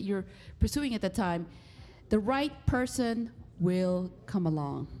it is that you're pursuing at the time, the right person will come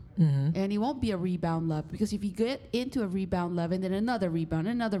along. And it won't be a rebound love, because if you get into a rebound love and then another rebound,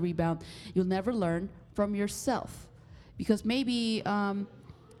 you'll never learn from yourself, because maybe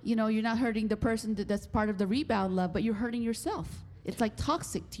you're not hurting the person that's part of the rebound love, but you're hurting yourself. It's like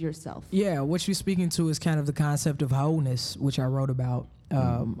toxic to yourself. Yeah, what you're speaking to is kind of the concept of wholeness, which I wrote about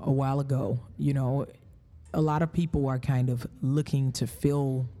a while ago. A lot of people are kind of looking to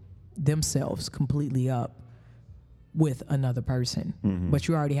fill themselves completely up with another person, but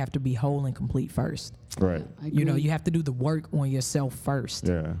you already have to be whole and complete first. right. I agree. You have to do the work on yourself first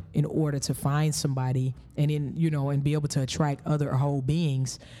Yeah. in order to find somebody and be able to attract other whole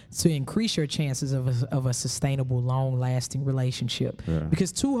beings to increase your chances of a sustainable, long-lasting relationship. Yeah.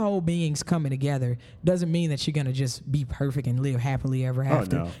 Because two whole beings coming together doesn't mean that you're going to just be perfect and live happily ever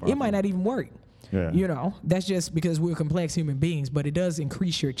after. no, far It from might it. not even work. Yeah. That's just because we're complex human beings, but it does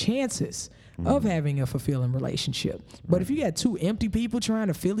increase your chances of having a fulfilling relationship. But if you got two empty people trying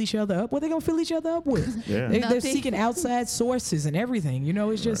to fill each other up, what are they gonna fill each other up with? Yeah. They're Nothing. seeking outside sources and everything.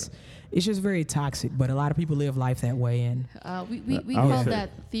 It's just very toxic. But a lot of people live life that way, and We I would call say- that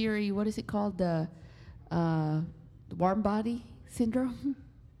theory, what is it called? The warm body syndrome.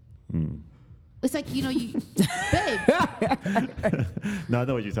 It's like, you, babe. No, I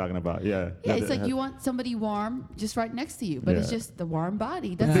know what you're talking about. Yeah. Yeah, it's like you want somebody warm just right next to you, but it's Yeah. just the warm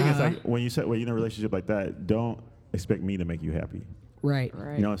body. The That's thing it. is, like, when you're in a relationship like that, don't expect me to make you happy. right.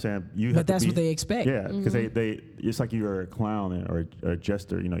 Right. You know what I'm saying? You have But to that's be- what they expect. Yeah, because they it's like you're a clown or a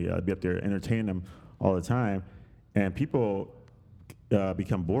jester. You gotta be up there entertaining them all the time, and people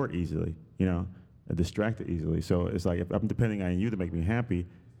become bored easily. Distracted easily. So it's like, if I'm depending on you to make me happy,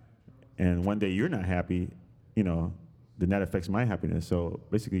 and one day you're not happy, then that affects my happiness. So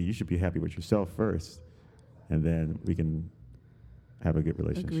basically, you should be happy with yourself first, and then we can have a good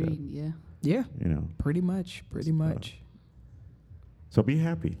relationship. Agreed, yeah. Yeah. Pretty much. So be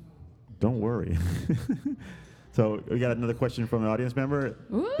happy. Don't worry. So we got another question from an audience member.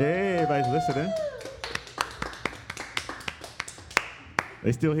 Woo! Hey, everybody's listening.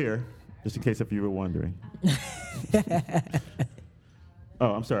 They still here, just in case if you were wondering.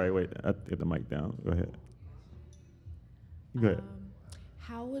 Oh, I'm sorry. Wait, I get the mic down. Go ahead. Go ahead.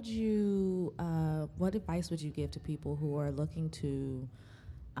 How would you, what advice would you give to people who are looking to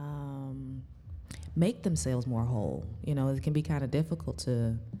make themselves more whole? It can be kind of difficult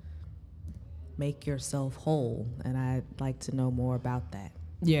to make yourself whole, and I'd like to know more about that.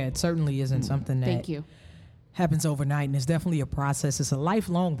 Yeah, it certainly isn't something that Thank you. happens overnight, and it's definitely a process. It's a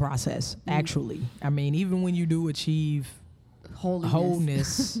lifelong process, actually. I mean, even when you do achieve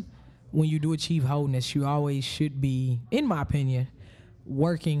wholeness, when you do achieve wholeness, you always should be, in my opinion,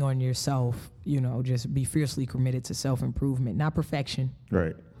 working on yourself. Just be fiercely committed to self-improvement, not perfection.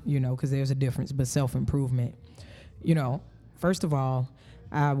 Right. Because there's a difference, but self-improvement. First of all,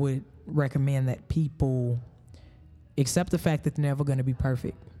 I would recommend that people accept the fact that they're never going to be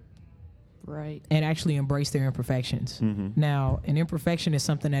perfect. Right. And actually embrace their imperfections. Now, an imperfection is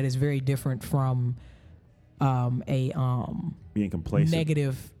something that is very different from Being complacent.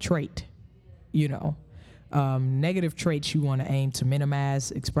 negative trait. Negative traits you want to aim to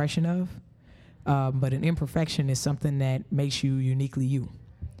minimize expression of, but an imperfection is something that makes you uniquely you.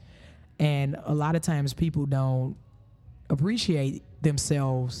 And a lot of times people don't appreciate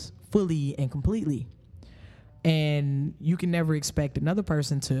themselves fully and completely. And you can never expect another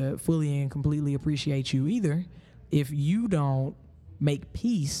person to fully and completely appreciate you either if you don't make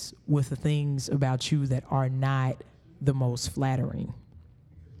peace with the things about you that are not the most flattering.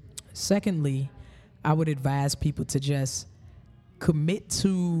 Secondly, I would advise people to just commit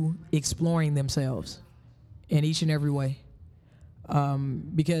to exploring themselves in each and every way.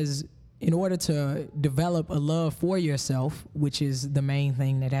 Because in order to develop a love for yourself, which is the main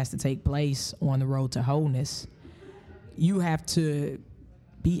thing that has to take place on the road to wholeness, you have to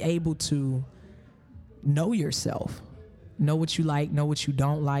be able to know yourself, know what you like, know what you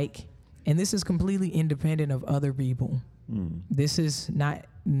don't like. And this is completely independent of other people. This is not,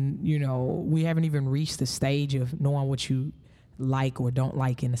 we haven't even reached the stage of knowing what you like or don't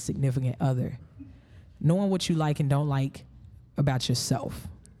like in a significant other. Knowing what you like and don't like about yourself.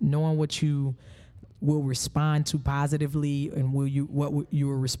 Knowing what you will respond to positively and what you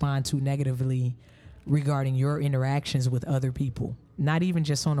will respond to negatively regarding your interactions with other people. Not even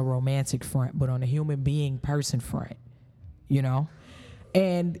just on a romantic front, but on a human being person front,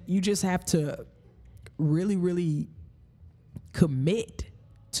 And you just have to really, really commit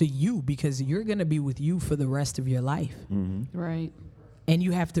to you, because you're going to be with you for the rest of your life. Right. And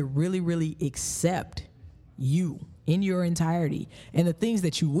you have to really, really accept you in your entirety. And the things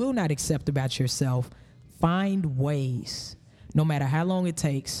that you will not accept about yourself, find ways, no matter how long it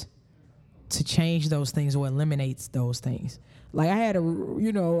takes, to change those things or eliminate those things. Like I had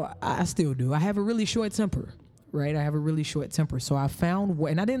I still do. I have a really short temper, right? I have a really short temper. So I found,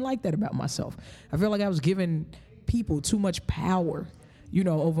 and I didn't like that about myself. I feel like I was giving people too much power,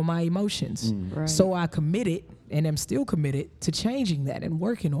 over my emotions. Right. So I committed, and I'm still committed to changing that and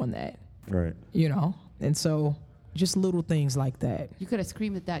working on that. Right. And so just little things like that. You could have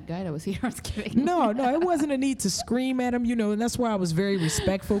screamed at that guy that was here. I was kidding. No, it wasn't a need to scream at him, and that's why I was very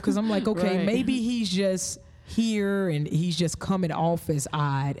respectful, because I'm like, okay, Right. maybe he's just here and he's just coming off as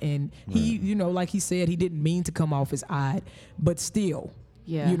odd, and he, like he said, he didn't mean to come off as odd, but still,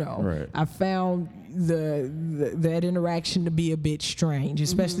 Yeah. Right. I found that interaction to be a bit strange,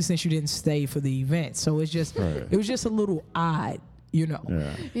 especially since you didn't stay for the event. So it was just a little odd.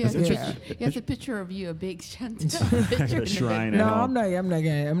 Yeah. He has, he has a picture of you, a big picture. A shrine. No, at home. I'm not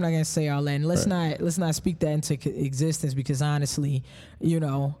gonna say all that. And let's not speak that into existence, because honestly, We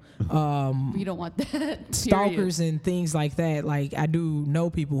don't want that. stalkers and things like that. Like I do know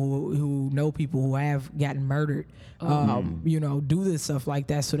people who know people who have gotten murdered. Do this stuff like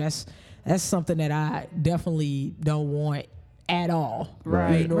that. So that's something that I definitely don't want at all.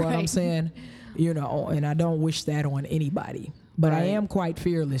 Right. You know what I'm Right. saying? And I don't wish that on anybody. But I Right. am quite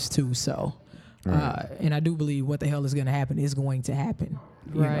fearless too. So, and I do believe what the hell is going to happen is going to happen.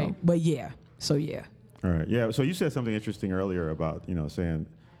 you Right. know? But yeah. So yeah. All right. Yeah. So you said something interesting earlier about saying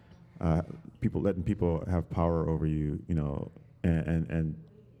letting people have power over you. And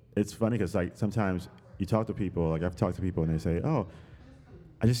it's funny because like sometimes you talk to people, like I've talked to people and they say, "Oh,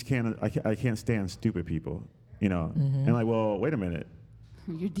 I can't stand stupid people," And like, well, wait a minute.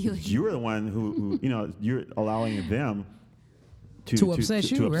 You're dealing. You're the one who you're allowing them To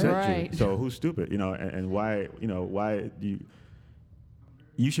upset you, right? Right. So who's stupid? And why? Why do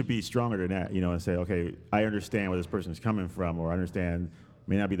you should be stronger than that? And say, okay, I understand where this person is coming from, or I understand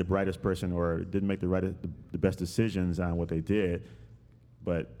may not be the brightest person, or didn't make the best decisions on what they did,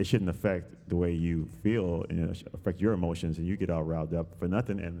 but it shouldn't affect the way you feel, and affect your emotions, and you get all riled up for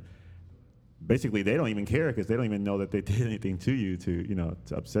nothing. And basically, they don't even care because they don't even know that they did anything to you to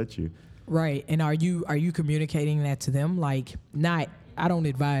upset you. Right. And are you communicating that to them? Like, I don't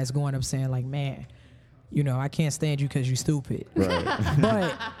advise going up saying like, man, I can't stand you because you're stupid. Right.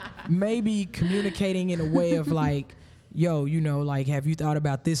 But maybe communicating in a way of like, yo, like, have you thought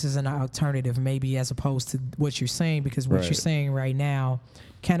about this as an alternative, maybe, as opposed to what you're saying? Because what Right. you're saying right now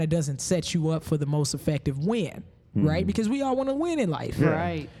kind of doesn't set you up for the most effective win, right? Because we all want to win in life. Yeah.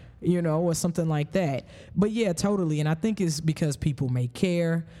 Right. Or something like that. But yeah, totally. And I think it's because people may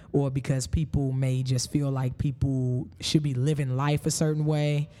care, or because people may just feel like people should be living life a certain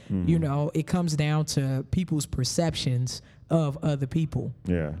way. It comes down to people's perceptions of other people.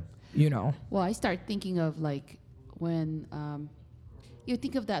 Yeah. Well, I start thinking of like when you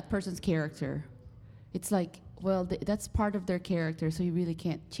think of that person's character. It's like, well, that's part of their character, so you really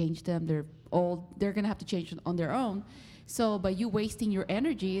can't change them. They're old. They're going to have to change on their own. So by you wasting your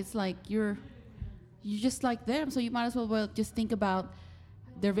energy, it's like you're just like them. So you might as well just think about,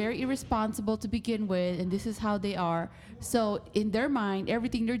 they're very irresponsible to begin with, and this is how they are. So in their mind,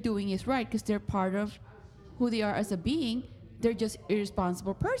 everything they're doing is right because they're part of who they are as a being. They're just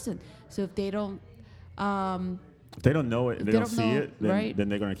irresponsible person. So if they don't If they don't know it, they don't see know, it, then, right. then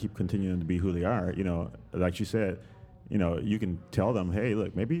they're going to keep continuing to be who they are. Like you said, you can tell them, hey,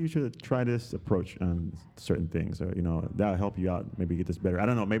 look, maybe you should try this approach on certain things, or that'll help you out. Maybe get this better. I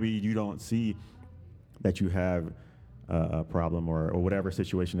don't know. Maybe you don't see that you have a problem or whatever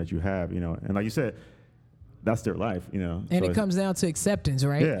situation that you have. And like you said, that's their life, you know. And So it comes down to acceptance,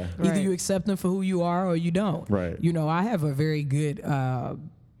 right? Yeah. Either Right. you accept them for who you are or you don't. Right. You know, I have a very good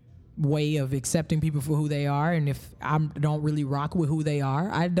way of accepting people for who they are. And if I don't really rock with who they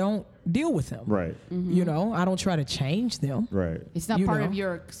are, I don't deal with them. Right. You know, I don't try to change them. Right. It's not You part know. of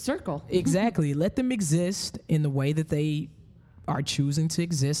your circle. Exactly. Let them exist in the way that they are choosing to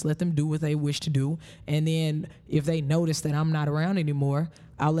exist. Let them do what they wish to do. And then if they notice that I'm not around anymore,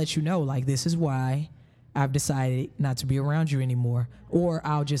 I'll let you know, like, this is why I've decided not to be around you anymore. Or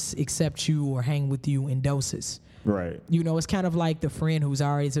I'll just accept you or hang with you in doses. Right. You know, it's kind of like the friend who's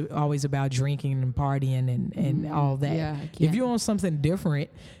always about drinking and partying and all that. Yeah, I If can't. you're on something different,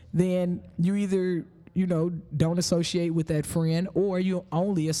 then you either, you know, don't associate with that friend, or you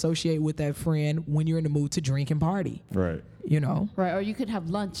only associate with that friend when you're in the mood to drink and party. Right. You know? Right, or you could have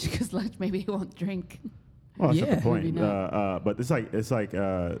lunch because lunch maybe he won't drink. Well, that's not Yeah. the point. Maybe not. But it's like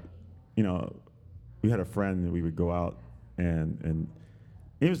you know, we had a friend that we would go out and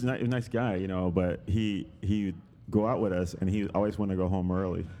he was a nice guy, you know, but he would go out with us and he always wanted to go home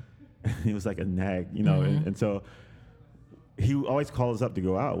early. He was like a nag, you know, and so he would always call us up to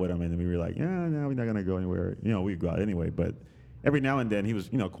go out with him, and we were like, yeah, no, we're not gonna go anywhere. You know, we'd go out anyway, but every now and then he was,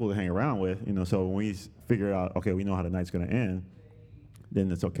 you know, cool to hang around with, you know. So when we figure out, okay, we know how the night's gonna end,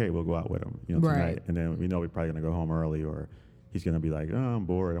 then it's okay. We'll go out with him, you know, Right. tonight, and then we know we're probably gonna go home early, or he's gonna be like, oh, I'm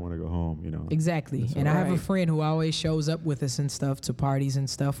bored, I want to go home, you know. Exactly. That's And I have a right. friend who always shows up with us and stuff to parties and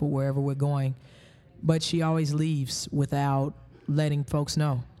stuff or wherever we're going, but she always leaves without letting folks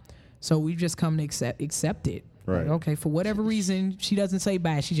know. So we've just come to accept it. Right. Like, okay, for whatever reason, she doesn't say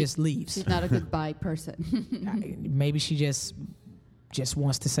bye. She just leaves. She's not a goodbye person. Maybe she just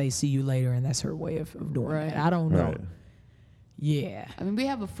wants to say see you later, and that's her way of doing Right. it. I don't know. Right. Yeah. I mean, we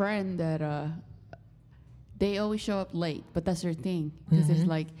have a friend that they always show up late, but that's their thing because it's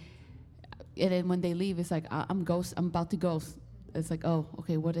like, and then when they leave, it's like I'm about to ghost. It's like, oh,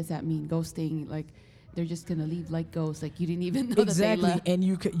 okay, what does that mean? Ghosting, like they're just gonna leave like ghosts, like you didn't even know Exactly. that they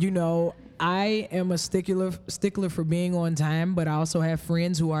left. And you know, I am a stickler for being on time, but I also have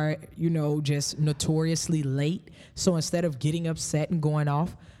friends who are, you know, just notoriously late. So instead of getting upset and going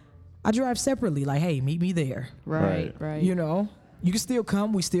off, I drive separately. Like, hey, meet me there. Right, right. You know, you can still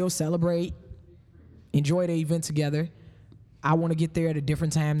come. We still celebrate, enjoy the event together. I want to get there at a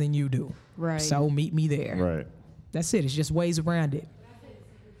different time than you do. Right. So meet me there. Right. That's it. It's just ways around it.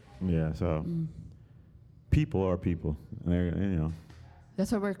 Yeah. So people are people. And they're, you know.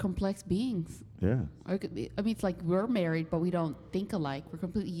 That's why we're complex beings. Yeah. Or it could be, I mean, it's like we're married, but we don't think alike. We're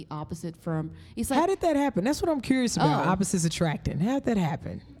completely opposite from. It's like How did that happen? That's what I'm curious about. Oh. Opposites attracting. How did that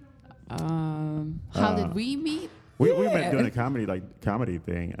happen? how did we meet? We've been Yeah. doing a comedy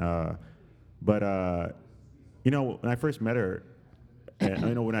thing, but you know, when I first met her, and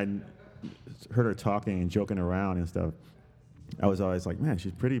you know, when I heard her talking and joking around and stuff, I was always like, man,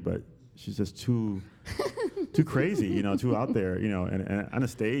 she's pretty, but she's just too crazy, you know, too out there, you know, and on the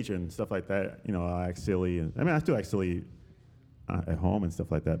stage and stuff like that, you know, I act silly, and I mean, I still act silly at home and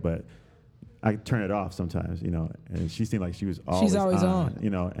stuff like that, but I turn it off sometimes, you know, and she seemed like she was always on. you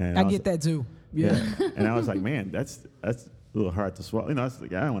know, and I was get that too. yeah. Yeah. And I was like, man, that's a little hard to swallow. You know, I was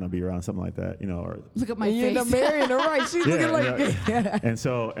like, I don't want to be around something like that, you know, or Look at my And you end up face. marrying her, right? She's looking like yeah. And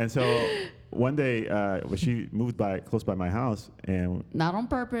so one day when she moved close by my house and Not on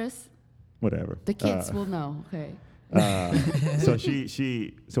purpose. whatever. The kids will know. Okay. So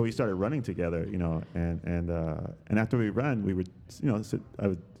so we started running together, you know, and after we run, we would, you know, I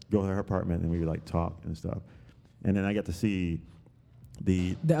would go to her apartment and we would like talk and stuff. And then I got to see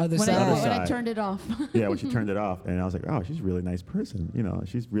the the other When side. other I side. turned it off. yeah, when she turned it off, and I was like, oh, she's a really nice person, you know,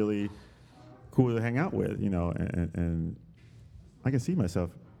 she's really cool to hang out with, you know, and I can see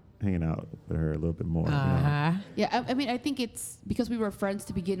myself hanging out with her a little bit more. You know? Uh-huh. Yeah, I mean, I think it's because we were friends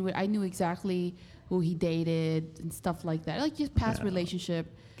to begin with. I knew exactly who he dated and stuff like that. Like just past Yeah.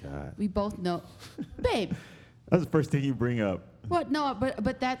 relationship. God, We both know. Babe, that's the first thing you bring up. what? No,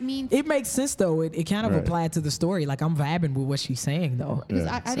 but that means It makes sense though. It kind of Right. applied to the story. Like I'm vibing with what she's saying though. because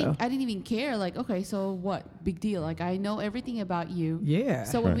Yeah. I didn't even care. Like, okay, so what? Big deal. Like I know everything about you. Yeah.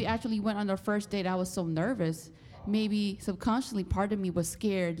 So when Right. we actually went on our first date, I was so nervous. Maybe subconsciously, part of me was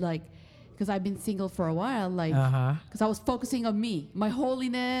scared, like, because I've been single for a while, like, Uh-huh. because I was focusing on me, my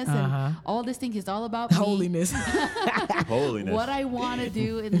holiness, Uh-huh. and all this thing is all about me. Holiness. Holiness. What I want to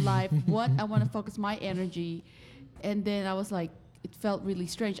do in life, what I want to focus my energy. And then I was like, it felt really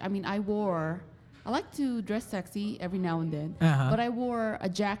strange. I mean, I like to dress sexy every now and then, Uh-huh. but I wore a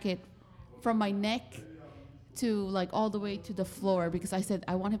jacket from my neck to like all the way to the floor because I said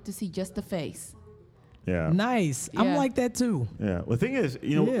I want him to see just the face. Yeah. Nice. I'm Yeah. like that too. Yeah. Well, the thing is,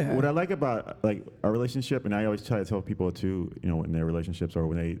 Yeah. what I like about like our relationship, and I always try to tell people too, in their relationships or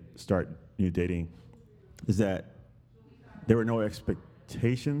when they start new dating, is that there were no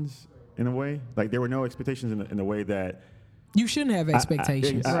expectations in a way. Like there were no expectations in the way that. You shouldn't have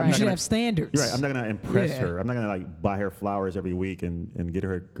expectations. I'm You not should gonna- have standards. You're right. I'm not gonna impress Yeah. her. I'm not gonna like buy her flowers every week and get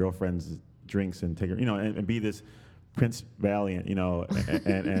her girlfriend's drinks and take her, and be this Prince Valiant,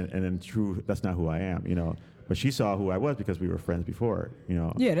 and then true. That's not who I am, But she saw who I was because we were friends before,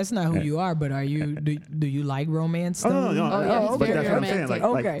 Yeah, that's not who And- you are, but are you? Do you like romance? Oh Stuff? no, Oh, yeah, he's but very that's what I'm saying. romantic. Like,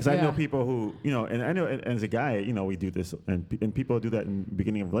 Okay. because I know Yeah. people who, and I know, and as a guy, we do this, and people do that in the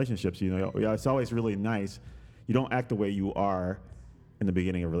beginning of relationships. It's always really nice. You don't act the way you are in the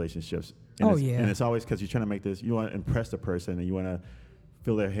beginning of relationships. And Oh, it's, yeah. And it's always because you're trying to make this. You want to impress the person, and you want to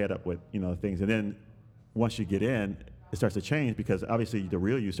fill their head up with things. And then once you get in, it starts to change because obviously the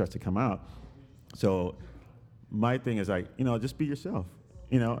real you starts to come out. So my thing is like, just be yourself,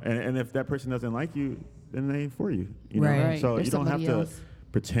 and if that person doesn't like you, then they ain't for you, you know. Right. Right. So There's you don't have somebody to else.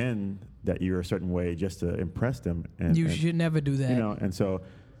 pretend that you're a certain way just to impress them. And You should never do that. and so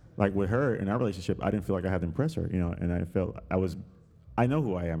like with her in our relationship, I didn't feel like I had to impress her, and I felt I know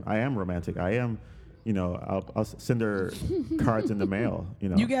who I am. I am romantic. I am, I'll send her cards in the mail,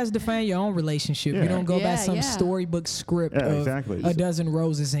 You guys define your own relationship. Yeah. You don't go by Yeah, some yeah. storybook script Yeah, of exactly. a dozen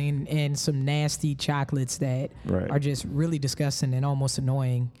roses and some nasty chocolates that Right. are just really disgusting and almost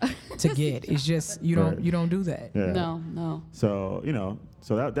annoying to get. It's just you don't Right. do that. Yeah. No. So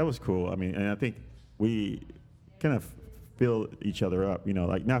so that was cool. I mean, and I think we kind of fill each other up.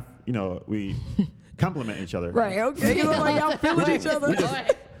 Like not we compliment each other. Right, okay. You look like y'all feeling each other.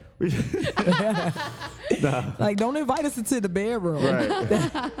 We Like, don't invite us into the bedroom.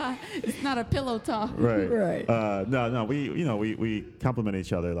 right. It's not a pillow talk. Right. Right. No. We compliment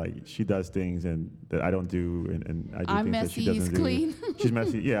each other. Like she does things and that I don't do, and I do I'm things that messy, she he's doesn't do. clean. She's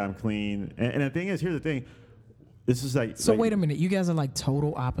messy. Yeah, I'm clean. And the thing is, here's the thing. This is like. So like, wait a minute. You guys are like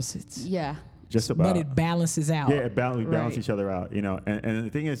total opposites. Yeah. Just about. But it balances out. Yeah, we balance Right. each other out. And the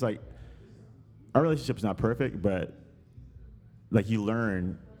thing is, like, our relationship's not perfect, but like you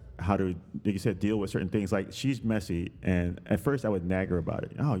learn how to, like you said, deal with certain things. Like she's messy, and at first I would nag her about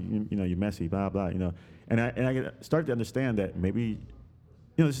it. Oh, you're messy, blah blah. And I started to understand that maybe,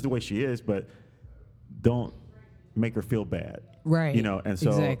 this is the way she is, but don't make her feel bad. Right. And so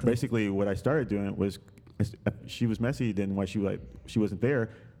Exactly. basically what I started doing was, if she was messy, then when she wasn't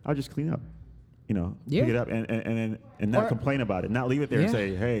there, I'll just clean up. Yeah. Pick it up and not Or- complain about it. Not leave it there and Yeah.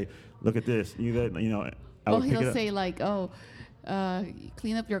 say, hey, look at this. I Well, would pick it he'll up. say like,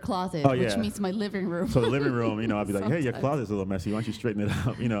 clean up your closet, Oh, which yeah. means my living room. So the living room, I'd be like, hey, your Sometimes. closet's a little messy. Why don't you straighten it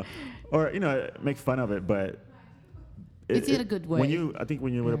out? Or make fun of it, but It's in a good way. I think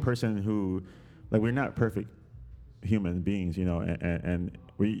when you're with a person who, like, we're not perfect human beings, and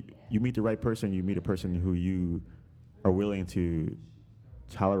you meet the right person, you meet a person who you are willing to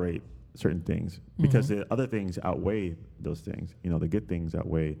tolerate certain things because the other things outweigh those things. The good things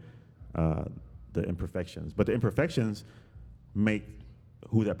outweigh the imperfections, but the imperfections make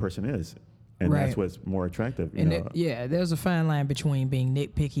who that person is, and Right. that's what's more attractive. And there's a fine line between being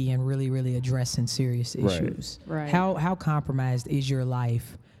nitpicky and really, really addressing serious Right. issues. Right. How compromised is your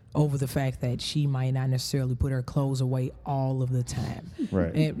life over the fact that she might not necessarily put her clothes away all of the time?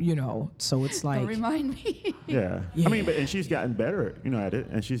 Right. And, so it's Don't like, remind me. Yeah. Yeah. I mean, and she's gotten better, at it,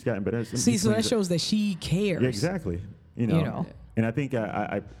 and she's gotten better. see, so that shows that she cares. Yeah, exactly. know. And I think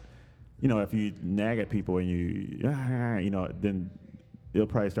I if you nag at people and then they'll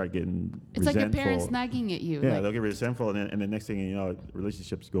probably start getting It's like resentful. your parents nagging at you. Yeah, like, they'll get resentful, and the next thing you know,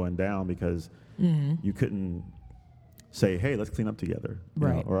 relationship's going down because you couldn't say, "Hey, let's clean up together," you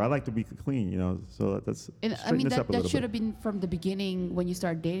know, Right. or "I like to be clean," So that's. and I straighten mean this up a that little should bit. have been from the beginning when you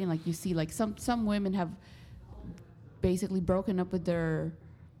start dating. Like you see, like some women have basically broken up with their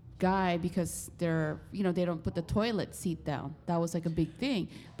guy because they don't put the toilet seat down. That was like a big thing.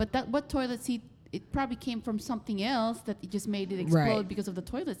 But what toilet seat? It probably came from something else that it just made it explode Right. because of the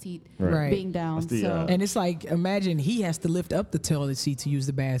toilet seat Right. being down. That's the, so And it's like, imagine he has to lift up the toilet seat to use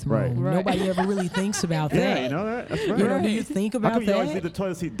the bathroom. Right. Right. Nobody ever really thinks about Yeah, that. you know that. That's right. You know, do you think How about come you always leave that? the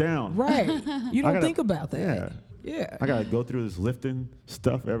toilet seat down? Right. You don't gotta- think about that. Yeah. Yeah. I gotta go through this lifting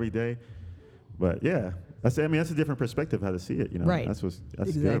stuff every day, but yeah, that's a different perspective how to see it. Right. That's good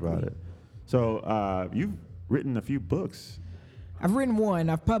Exactly. about it. So you've written a few books. I've written one.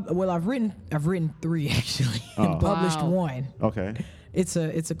 I've written 3 actually, Oh. and published Wow. one. Okay. It's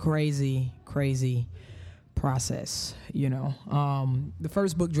a crazy process. The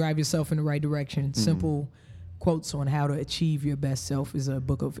first book, Drive Yourself in the Right Direction. Simple, quotes on how to achieve your best self. Is a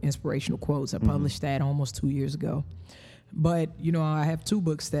book of inspirational quotes. I published that almost 2 years ago. But, you know, I have 2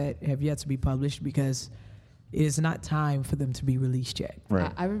 books that have yet to be published because it is not time for them to be released yet.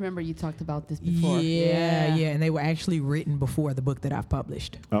 Right. I remember you talked about this before. Yeah, and they were actually written before the book that I've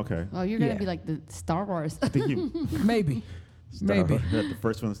published. Okay. Oh, you're gonna Yeah. be like the Star Wars. I think you Maybe. Maybe. let the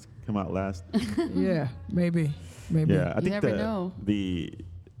first ones come out last. Yeah, maybe. Yeah, I You think never know. the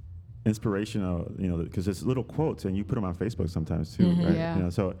inspirational, you know, because it's little quotes and you put them on Facebook sometimes too, right? Yeah. You know,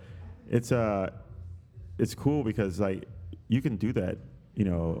 so it's cool because like you can do that, you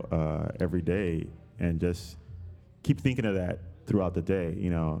know, every day and just keep thinking of that throughout the day, you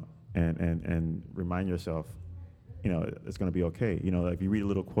know, and remind yourself, you know, it's going to be okay. You know, if you read a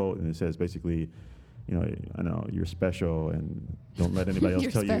little quote and it says basically, you know, I know you're special and don't let anybody else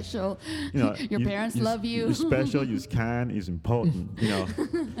You're tell special. you. You know, Your parents love you. You're special. You're kind. You're important. You know,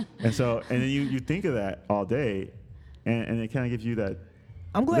 and then you think of that all day, and it kind of gives you that.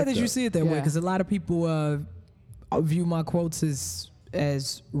 I'm glad that lift you up. see it that way Yeah. because a lot of people view my quotes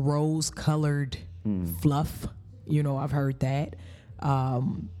as rose-colored fluff. You know, I've heard that.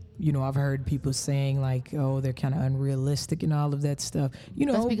 You know, I've heard people saying like, "Oh, they're kind of unrealistic" and all of that stuff. You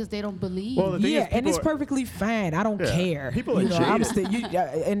know, That's because they don't believe. Well, the thing yeah, is, and it's people are- perfectly fine. I don't Yeah. care. People are you know, I'm jaded. still,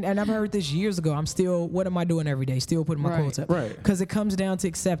 and I've heard this years ago. I'm still. What am I doing every day? Still putting my Right. quotes up. Right. Because it comes down to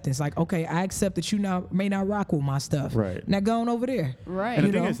acceptance. Like, okay, I accept that you may not rock with my stuff. Right. Now go on over there. right. And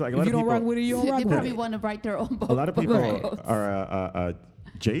You the thing know, is, like, a if lot you of don't rock people- with it, you don't rock They with probably it. want to write their own book. A lot of people Right. are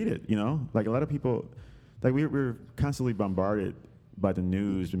jaded, you know. Like a lot of people, like we're constantly bombarded by the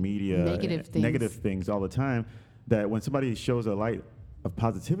news, the media, Negative things. all the time. That when somebody shows a light of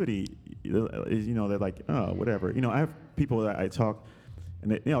positivity, you know, they're like, oh, whatever. You know, I have people that I talk, and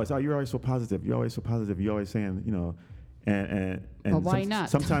they, you know, it's oh, you're always so positive. You're always so positive. You're always saying, you know, and But why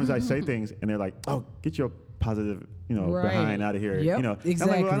not? Sometimes I say things, and they're like, oh, get your positive, you know, Right. behind out of here. Yep, you know, exactly. I'm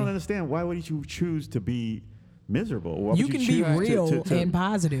like, well, I don't understand. Why would you choose to be miserable? Why would You can be choose to- real to- and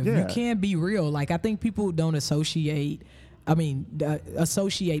positive. Yeah. You can be real. Like I think people don't associate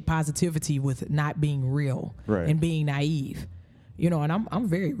positivity with not being real Right. and being naive. You know, and I'm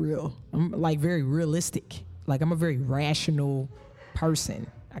very real. I'm like very realistic. Like I'm a very rational person.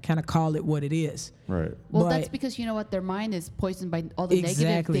 I kind of call it what it is. Right. Well, But- that's because you know what, their mind is poisoned by all the Exactly.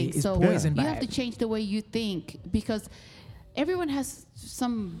 negative things. It's So poisoned you by have to it. change the way you think because everyone has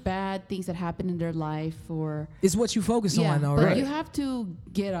some bad things that happen in their life, or It's what you focus on, though, but right? you have to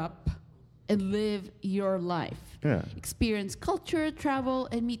get up and live your life. Yeah. Experience culture, travel,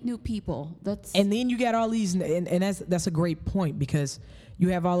 and meet new people. That's And then you got all these, and that's a great point because you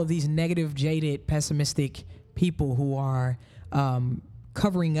have all of these negative, jaded, pessimistic people who are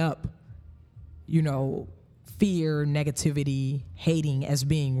covering up, you know, fear, negativity, hating as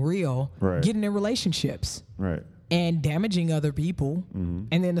being real, Right. getting in relationships Right. and damaging other people, and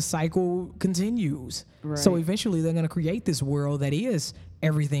then the cycle continues. So Right. eventually, they're going to create this world that is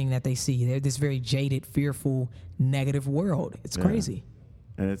everything that they see. They're this very jaded, fearful, negative world. It's Yeah. crazy.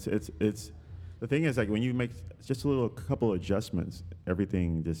 And it's the thing is like when you make just a couple adjustments,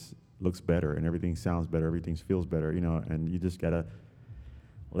 everything just looks better and everything sounds better, everything feels better, you know, and you just gotta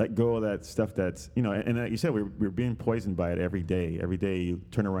let go of that stuff that's, you know, and like you said, we're being poisoned by it every day. Every day you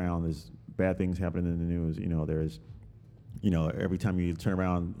turn around, there's bad things happening in the news, you know, there's, you know, every time you turn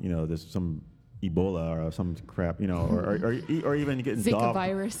around, you know, there's some Ebola or some crap, you know, or even getting Zika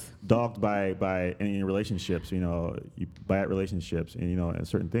virus. dogged by any relationships, you know, bad relationships, and you know, and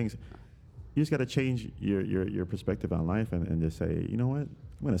certain things. You just got to change your perspective on life and just say, you know what,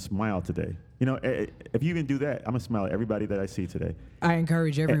 I'm gonna smile today. You know, if you even do that, I'm gonna smile at everybody that I see today. I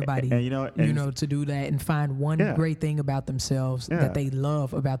encourage everybody, and, you know, to do that and find one Yeah. great thing about themselves Yeah. that they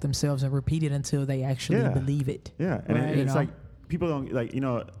love about themselves and repeat it until they actually Yeah. believe it. Yeah, and Right. it's You know? like people don't like, you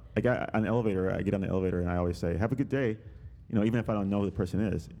know, I get on the elevator and I always say, have a good day, you know, even if I don't know who the person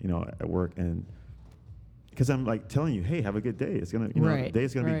is, you know, at work, and because I'm like telling you, hey, have a good day. It's gonna, you know, Right. the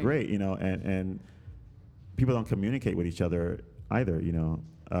day's gonna be Right. great, you know, and people don't communicate with each other either, you know.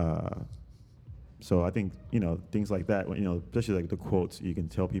 So I think, you know, things like that, you know, especially like the quotes, you can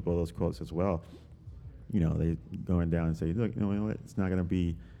tell people those quotes as well. You know, they going down and say, look, you know what, it's not gonna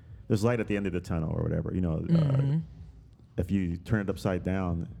be. There's light at the end of the tunnel or whatever, you know. If you turn it upside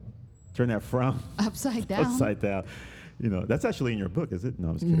down, turn that frown Upside down. upside down. You know, that's actually in your book, is it? No,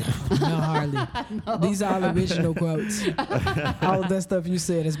 I'm just kidding. No, hardly. These are all original quotes. All of that stuff you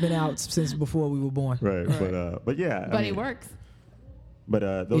said has been out since before we were born. Right, but yeah. But I mean, it works.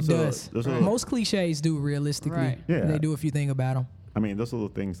 But those It are, does. those are Most cliches do realistically. Right. Yeah. They do if you think about them. I mean, those little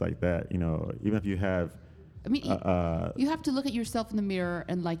things like that, you know, even if you have I mean, you have to look at yourself in the mirror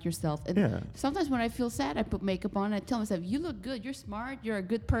and like yourself. And Yeah. sometimes when I feel sad, I put makeup on and I tell myself, you look good, you're smart, you're a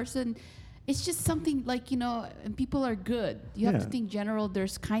good person. It's just something like, and people are good. You have to Yeah. think general,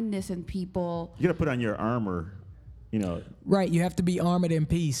 there's kindness in people. You got to put on your armor, Right, you have to be armored in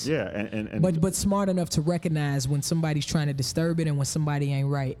peace. Yeah, and But smart enough to recognize when somebody's trying to disturb it and when somebody ain't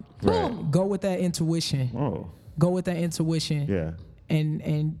right. Right. Go with that intuition. Oh, Go with that intuition. yeah,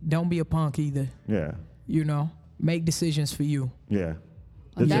 And don't be a punk either. yeah, Make decisions for you. yeah.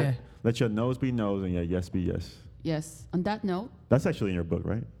 On Let, that- your, let your nose be nose and your yes be yes. Yes. On that note, That's actually in your book,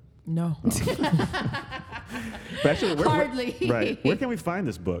 right? No. But actually, Hardly. right. Where can we find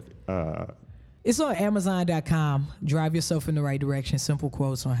this book? It's on Amazon.com. Drive yourself in the right direction. Simple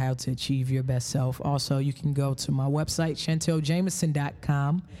quotes on how to achieve your best self. Also, you can go to my website,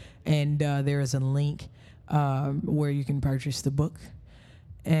 ChantelJameson.com, and there is a link where you can purchase the book.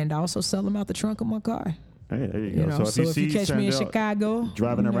 And I also sell them out the trunk of my car. Hey, there you go. So if you catch me in Chantel Chicago,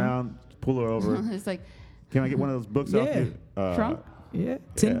 driving around, pull her over. it's like, Can I get one of those books off Yeah. you? Trump? yeah,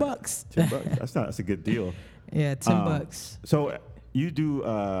 $10. $10. That's a good deal. Yeah, $10. So you do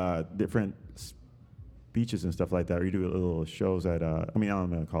different speeches and stuff like that, or you do little shows at, I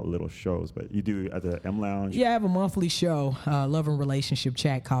don't know, call it little shows, but you do at the M Lounge. Yeah, I have a monthly show, love and relationship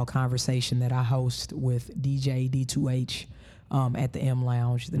chat called Conversation that I host with DJ D2H at the M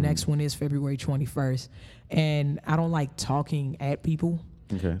Lounge. The next one is February 21st. And I don't like talking at people.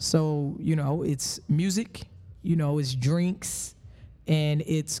 Okay. So, it's music, it's drinks, and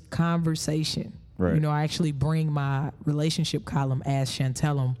it's conversation. Right. I actually bring my relationship column, Ask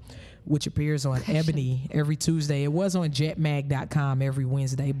Chantelum, which appears on Ebony every Tuesday. It was on jetmag.com every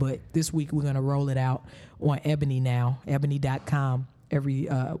Wednesday, but this week we're going to roll it out on Ebony now, ebony.com every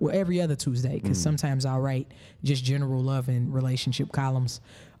other Tuesday, because sometimes I'll write just general love and relationship columns.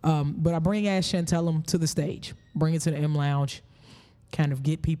 But I bring Ask Chantelum to the stage, bring it to the M Lounge, kind of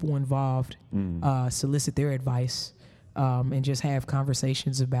get people involved, solicit their advice, and just have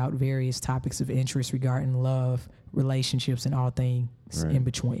conversations about various topics of interest regarding love, relationships, and all things in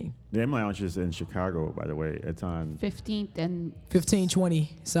between. The M Lounge is in Chicago, by the way. It's on 15th and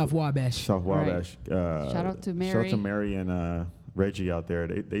 1520 South Wabash. South Wabash. Shout out to Mary. Shout out to Mary and Reggie out there.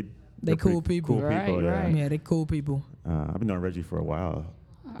 They're cool pretty people. Cool Right, people, yeah. right. Yeah, they cool people. I've been knowing Reggie for a while.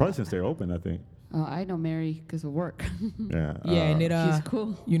 Probably since they're open, I think. I know Mary because of work. Yeah. Yeah, and it She's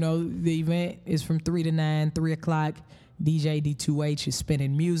cool. the event is from 3 to 9, 3 o'clock. DJ D2H is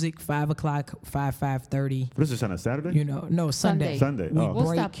spinning music, 5 o'clock, 5:30. What is this on a Saturday? No, Sunday. Sunday. We Oh. We'll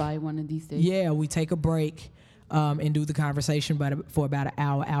break. stop by one of these days. Yeah, we take a break and do the conversation for about an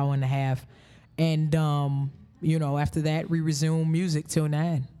hour and a half. And, after that, we resume music till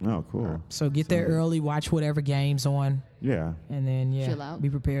 9. Oh, cool. So get there early, watch whatever game's on, Yeah. and then, Chill out. be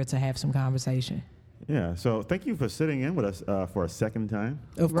prepared to have some conversation. Yeah. So thank you for sitting in with us for a second time.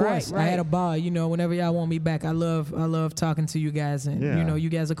 Of Right, course, I had a right. ball. Whenever y'all want me back, I love talking to you guys, and Yeah. you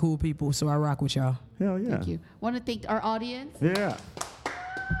guys are cool people, so I rock with y'all. Hell yeah. Thank you. Want to thank our audience. Yeah.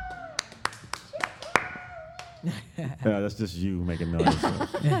 Yeah, that's just you making noise. So.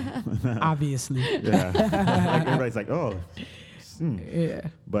 Obviously, Yeah. Like, everybody's like, oh. yeah,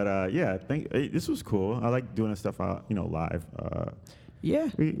 But yeah, this was cool. I like doing this stuff live. yeah.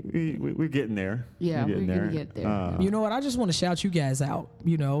 We're getting there. Yeah, getting we're gonna get there. You know what? I just want to shout you guys out.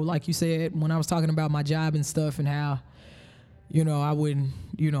 Like you said, when I was talking about my job and stuff and how, I wouldn't,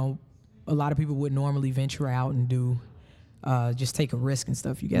 a lot of people would normally venture out and do, just take a risk and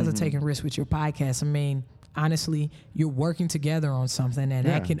stuff. You guys are taking risks with your podcast. I mean, honestly, you're working together on something, and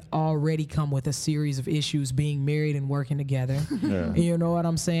that Yeah. can already come with a series of issues being married and working together. Yeah. You know what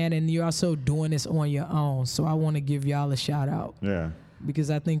I'm saying? And you're also doing this on your own. So I want to give y'all a shout out, Yeah. because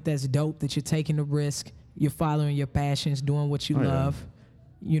I think that's dope that you're taking the risk, you're following your passions, doing what you Oh, yeah. love,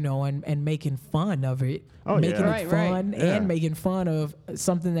 and making fun of it. Oh, making yeah. Right, it fun right. Yeah. and making fun of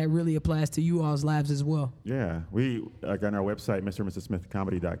something that really applies to you all's lives as well. Yeah. We, like on our website,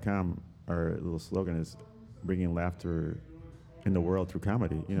 MrMrsSmithComedy.com, our little slogan is bringing laughter in the world through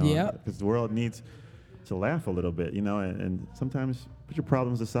comedy. Yep. Because the world needs to laugh a little bit, and sometimes put your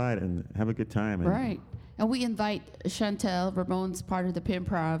problems aside and have a good time. And Right. And we invite Chantel. Ramon's part of the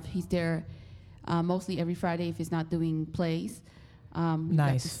Pimprov. He's there mostly every Friday if he's not doing plays. We got to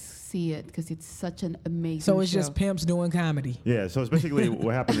Nice. see it because it's such an amazing So it's show. just pimps doing comedy. Yeah, so it's basically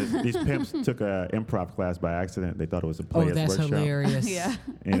what happened is these pimps took an improv class by accident. They thought it was a Oh, players that's workshop. hilarious. yeah.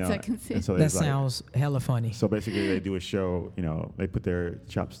 You That's know, I can see. and so That it's like- sounds hella funny. So basically, they do a show. They put their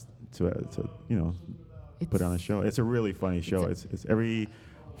chops to put on a show. It's a really funny show. It's every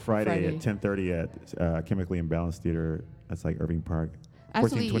Friday at 10:30 at Chemically Imbalanced Theater. That's like Irving Park.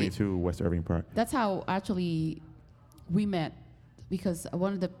 Actually, 1422 West Irving Park. that's how actually we met, because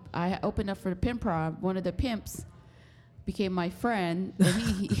I opened up for the pimp prov. One of the pimps became my friend,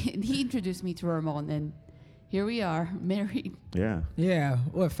 and he introduced me to Ramon, and here we are, married. Yeah. Yeah.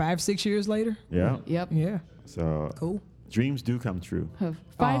 What, 5-6 years later? Yeah. Yep. Yeah. So Cool. dreams do come true.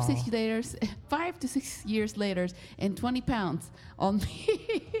 5 to 6 years later, and 20 pounds on me.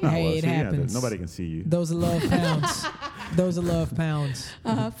 Oh, Hey, it see, yeah, happens. nobody can see you. Those are love pounds. Those are love pounds.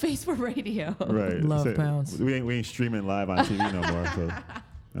 Face for radio. Right. Love pounds. We ain't streaming live on TV no more, so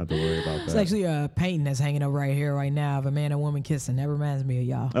not to worry about It's that. actually a painting that's hanging up right here, right now, of a man and woman kissing. That reminds me of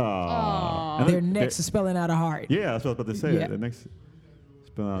y'all. Aw. And Their then- necks are spelling out a heart. Yeah, that's what I was about to say. Yeah. The next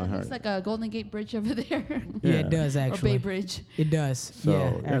spin on the It heart. looks like a Golden Gate Bridge over there. Yeah, Yeah. it does Or Bay actually. Bridge. It does. So,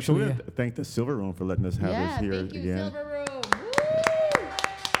 yeah, so actually. we Yeah. want to thank the Silver Room for letting us have Yeah, this here thank you, again. Silver Room.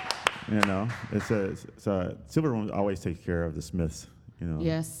 You know, it's a Silver Room always takes care of the Smiths. You know.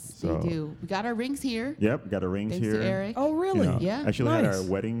 Yes, So- they do. We got our rings here. Yep, got our rings Thanks here. to Eric. Oh, You really? know, Yeah. Actually had our Nice.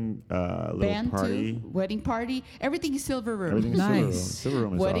 wedding little Band party. too. Wedding party. Everything is Silver Room. Everything's Nice. Silver Room. Silver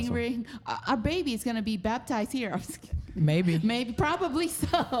Room is Wedding awesome. ring. Our baby is gonna be baptized here. I'm just kidding. Maybe. Maybe, probably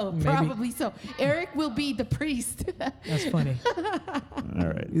so. Maybe. Probably so. Eric will be the priest. That's funny. All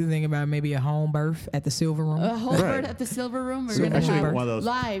right. You think about maybe a home birth at the Silver Room? A whole Right. bird at the Silver Room. We're Silver gonna Actually, have one of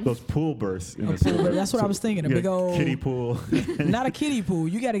live. those pool berths in the pool Silver berth. That's what I was thinking, a you big get old- kiddie pool. Not a kiddie pool.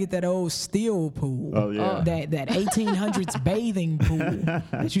 You got to get that old steel pool. Oh, yeah. That 1800s bathing pool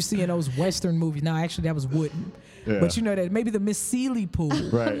that you see in those Western movies. No, actually, that was wooden. Yeah. But you know that maybe the Miss Seeley pool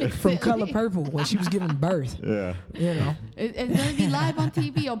Right. from Color Purple when she was giving birth. Yeah. You know, It's gonna be live on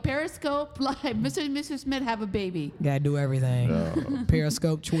TV on Periscope. Live. Mr. and Mrs. Smith have a baby. gotta do everything.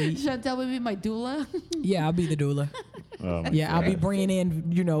 Periscope tweet. Chantel will be my doula. Yeah, I'll be the doula. Oh, my Yeah, I'll be God. bringing in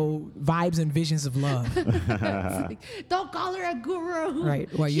vibes and visions of love. Don't call her a guru. Right,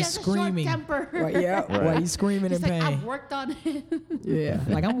 while She you're has screaming. A short temper. Right, yeah, while you're screaming She's in like, pain. I've worked on it. Yeah,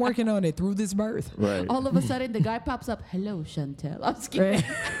 like I'm working on it through this birth. Right. All of a sudden, the guy pops up. Hello, Chantel. I'm just kidding. Right.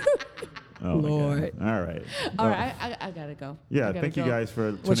 Oh, my God. Lord. All right. All Well, right, I gotta go. I Yeah, gotta thank you go. guys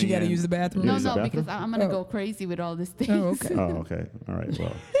for tuning What, you gotta in. use the bathroom? No, Use the no, bathroom? because I'm gonna Oh. go crazy with all these things. Oh, okay. Oh, okay. All right.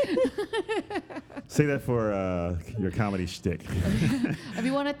 Well, say that for your comedy shtick. If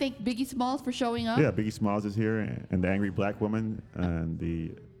you want to thank Biggie Smalls for showing up. Yeah, Biggie Smalls is here, and the Angry Black Woman, and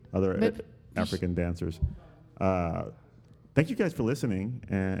the other Maybe- African dancers. Thank you guys for listening,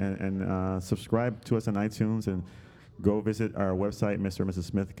 and subscribe to us on iTunes, and go visit our website,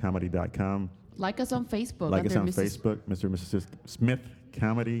 MrAndMrsSmithComedy.com. Like us on Facebook. Like us under on Mrs. Facebook, Mr. and Mrs. Smith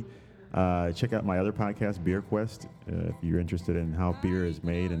Comedy. Check out my other podcast, Beer Quest, if you're interested in how beer is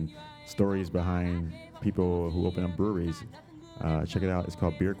made and stories behind people who open up breweries. Check it out. It's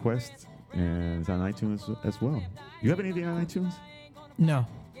called Beer Quest, and it's on iTunes as well. You have anything on iTunes? No,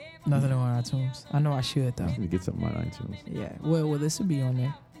 nothing on iTunes. I know I should though. You need to get something on iTunes. Yeah. Well, this will be on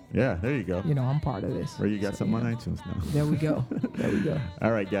there. Yeah, there you go. You know, I'm part of this. Or you got So, something you on know. iTunes now. There we go. There we go.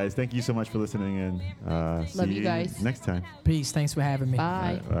 All right, guys. Thank you so much for listening, and see Love you guys. next time. Peace. Thanks for having me.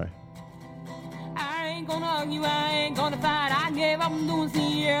 Bye. All right, bye. I ain't gonna argue, I ain't gonna fight. I gave up on doing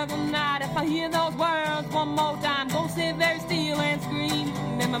the other night. If I hear those words one more time, gonna sit very still and scream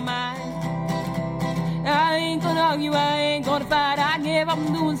in my mind. I ain't gonna argue, I ain't gonna fight. I gave up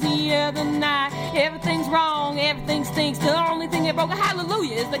on doing the other night. Everything's wrong, everything stinks. The only thing that broke a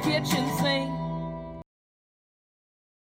hallelujah is the kitchen sink.